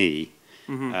understand me.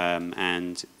 Mm-hmm.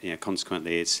 And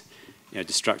consequently, it's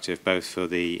destructive both for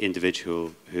the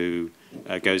individual who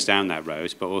goes down that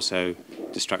road, but also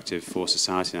destructive for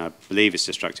society. And I believe it's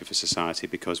destructive for society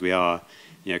because we are,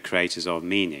 creators of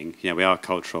meaning. We are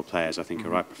cultural players. I think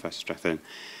you're right, Professor Strathern.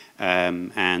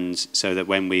 And so that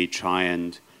when we try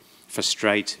and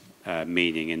frustrate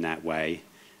meaning in that way,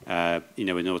 in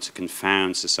order to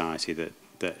confound society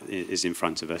that is in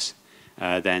front of us,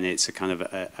 then it's a kind of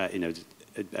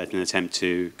an attempt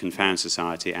to confound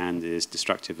society and is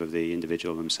destructive of the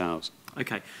individual themselves.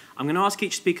 Okay, I'm going to ask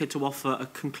each speaker to offer a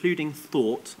concluding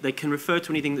thought. They can refer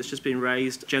to anything that's just been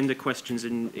raised, gender questions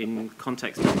in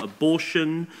context of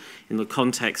abortion, in the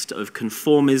context of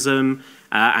conformism,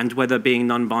 and whether being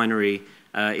non-binary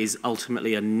is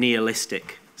ultimately a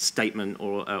nihilistic statement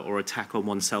or attack on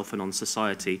oneself and on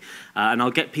society. And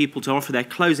I'll get people to offer their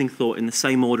closing thought in the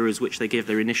same order as which they give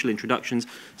their initial introductions.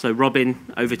 So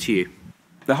Robin, over to you.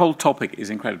 The whole topic is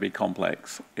incredibly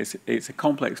complex. It's a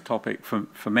complex topic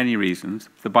for many reasons.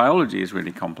 The biology is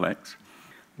really complex.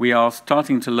 We are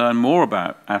starting to learn more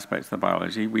about aspects of the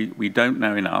biology. We don't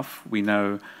know enough. We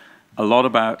know a lot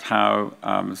about how,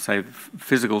 say,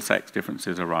 physical sex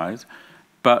differences arise,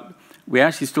 but we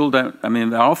actually still don't, I mean,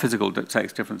 there are physical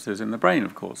sex differences in the brain,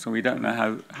 of course, and we don't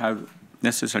know how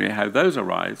necessarily how those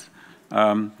arise.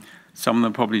 Some of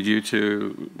them probably due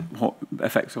to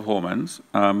effects of hormones,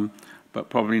 but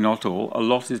probably not all. A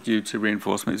lot is due to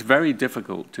reinforcement. It's very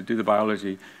difficult to do the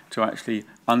biology to actually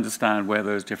understand where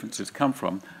those differences come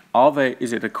from.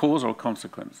 Is it a cause or a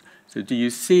consequence? So do you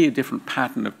see a different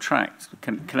pattern of tracks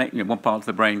connecting one part of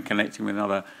the brain connecting with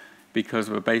another because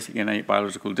of a basic innate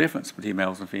biological difference between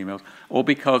males and females, or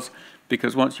because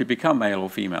once you become male or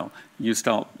female, you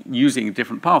start using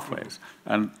different pathways?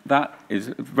 And that is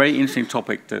a very interesting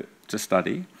topic to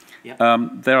study. Yep.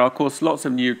 There are, of course, lots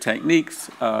of new techniques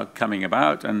coming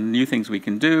about and new things we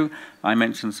can do. I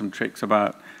mentioned some tricks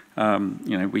about,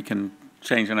 we can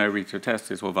change an ovary to a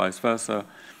testis or vice versa.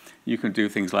 You can do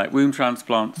things like womb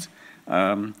transplants.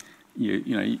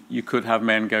 You could have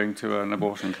men going to an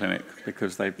abortion clinic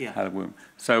because they've had a womb.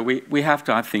 So we have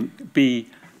to, I think, be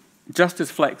just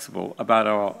as flexible about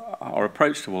our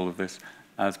approach to all of this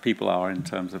as people are in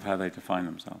terms of how they define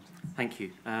themselves. Thank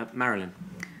you. Marilyn.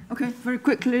 Okay, very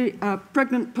quickly, a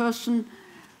pregnant person,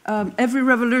 every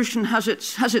revolution has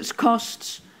its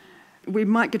costs. We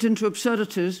might get into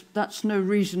absurdities. That's no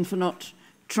reason for not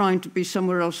trying to be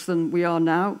somewhere else than we are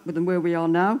now, than where we are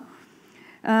now.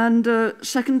 And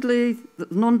secondly,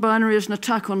 non-binary is an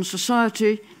attack on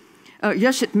society.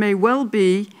 Yes, it may well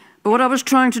be, but what I was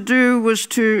trying to do was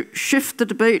to shift the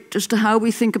debate as to how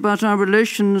we think about our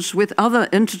relations with other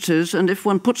entities, and if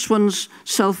one puts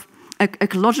oneself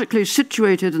ecologically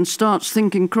situated and starts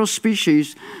thinking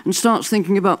cross-species and starts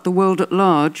thinking about the world at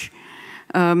large,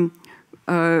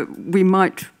 we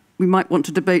might want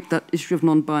to debate that issue of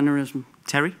non-binarism.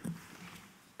 Terry?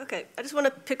 Okay, I just want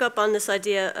to pick up on this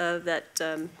idea of that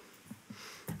the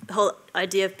whole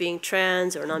idea of being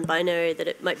trans or non-binary, that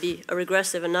it might be a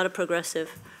regressive and not a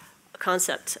progressive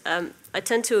concept. I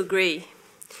tend to agree.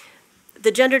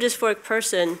 The gender dysphoric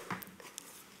person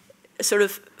sort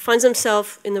of finds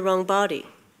himself in the wrong body.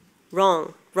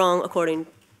 Wrong according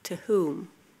to whom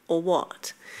or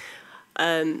what.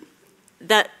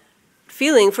 That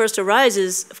feeling first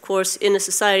arises, of course, in a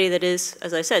society that is,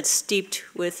 as I said, steeped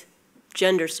with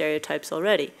gender stereotypes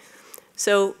already.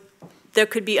 So there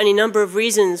could be any number of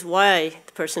reasons why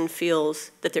the person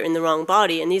feels that they're in the wrong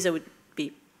body, and these would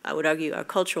be, I would argue, are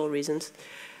cultural reasons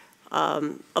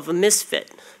of a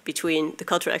misfit between the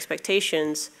cultural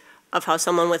expectations of how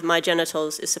someone with my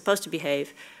genitals is supposed to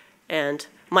behave and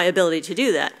my ability to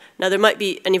do that. Now, there might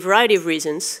be any variety of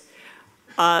reasons,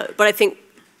 but I think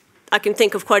I can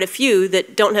think of quite a few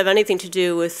that don't have anything to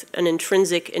do with an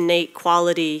intrinsic, innate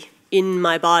quality in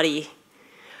my body,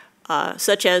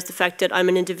 such as the fact that I'm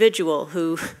an individual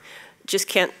who just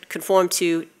can't conform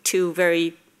to two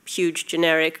very huge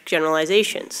generic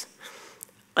generalizations.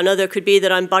 Another could be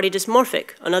that I'm body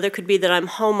dysmorphic. Another could be that I'm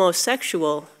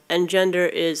homosexual, and gender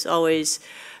is always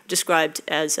described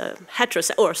as a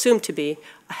heterosexual, or assumed to be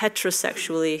a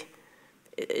heterosexually.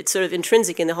 It's sort of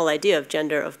intrinsic in the whole idea of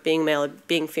gender, of being male,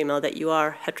 being female, that you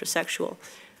are heterosexual.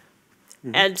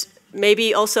 Mm-hmm. And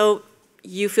maybe also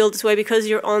you feel this way because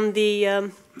you're on the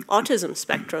autism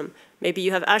spectrum. Maybe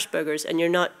you have Asperger's and you're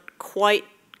not quite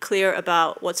clear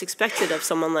about what's expected of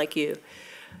someone like you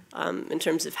in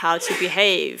terms of how to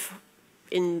behave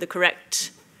in the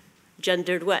correct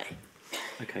gendered way.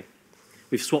 Okay.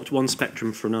 We've swapped one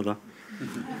spectrum for another.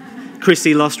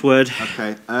 Chrissie, last word.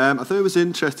 Okay. I thought it was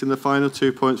interesting, the final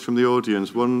 2 points from the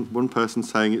audience. One person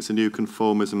saying it's a new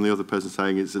conformism, the other person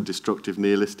saying it's a destructive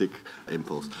nihilistic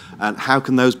impulse. And how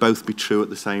can those both be true at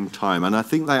the same time? And I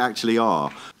think they actually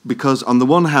are. Because on the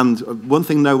one hand, one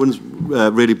thing no one's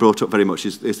really brought up very much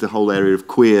is the whole area of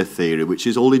queer theory, which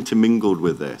is all intermingled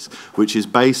with this, which is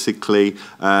basically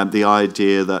the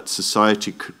idea that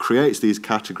society creates these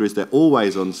categories. They're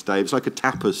always unstable. It's like a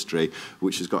tapestry,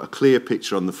 which has got a clear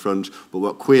picture on the front, but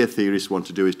what queer theorists want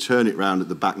to do is turn it round at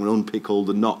the back and unpick all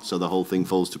the knots so the whole thing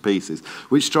falls to pieces,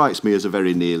 which strikes me as a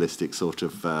very nihilistic sort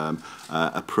of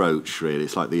approach, really.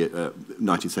 It's like the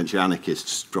 19th century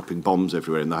anarchists dropping bombs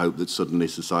everywhere in the hope that suddenly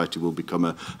society will become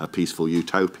a peaceful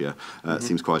utopia.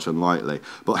 Seems quite unlikely.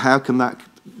 But how can that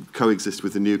coexist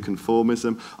with the new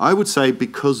conformism? I would say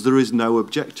because there is no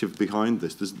objective behind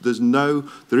this.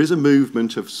 There is a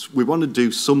movement of, we want to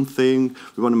do something,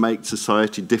 we want to make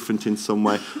society different in some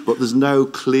way, but there's no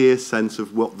clear sense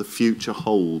of what the future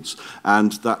holds.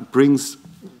 And that brings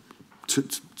to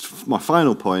my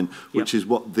final point, which is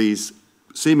what these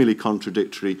seemingly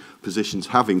contradictory positions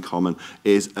have in common,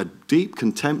 is a deep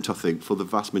contempt, I think, for the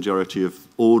vast majority of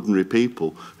ordinary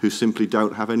people who simply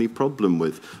don't have any problem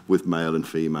with male and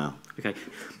female. Okay.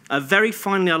 Very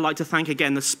finally, I'd like to thank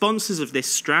again the sponsors of this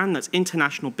strand, that's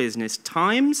International Business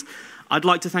Times. I'd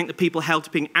like to thank the people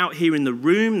helping out here in the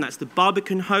room, that's the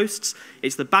Barbican hosts,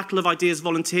 it's the Battle of Ideas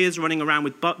volunteers running around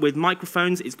with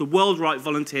microphones, it's the WORLDwrite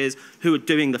volunteers who are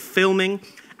doing the filming,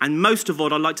 and most of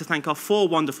all, I'd like to thank our 4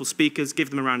 wonderful speakers.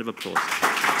 Give them a round of applause.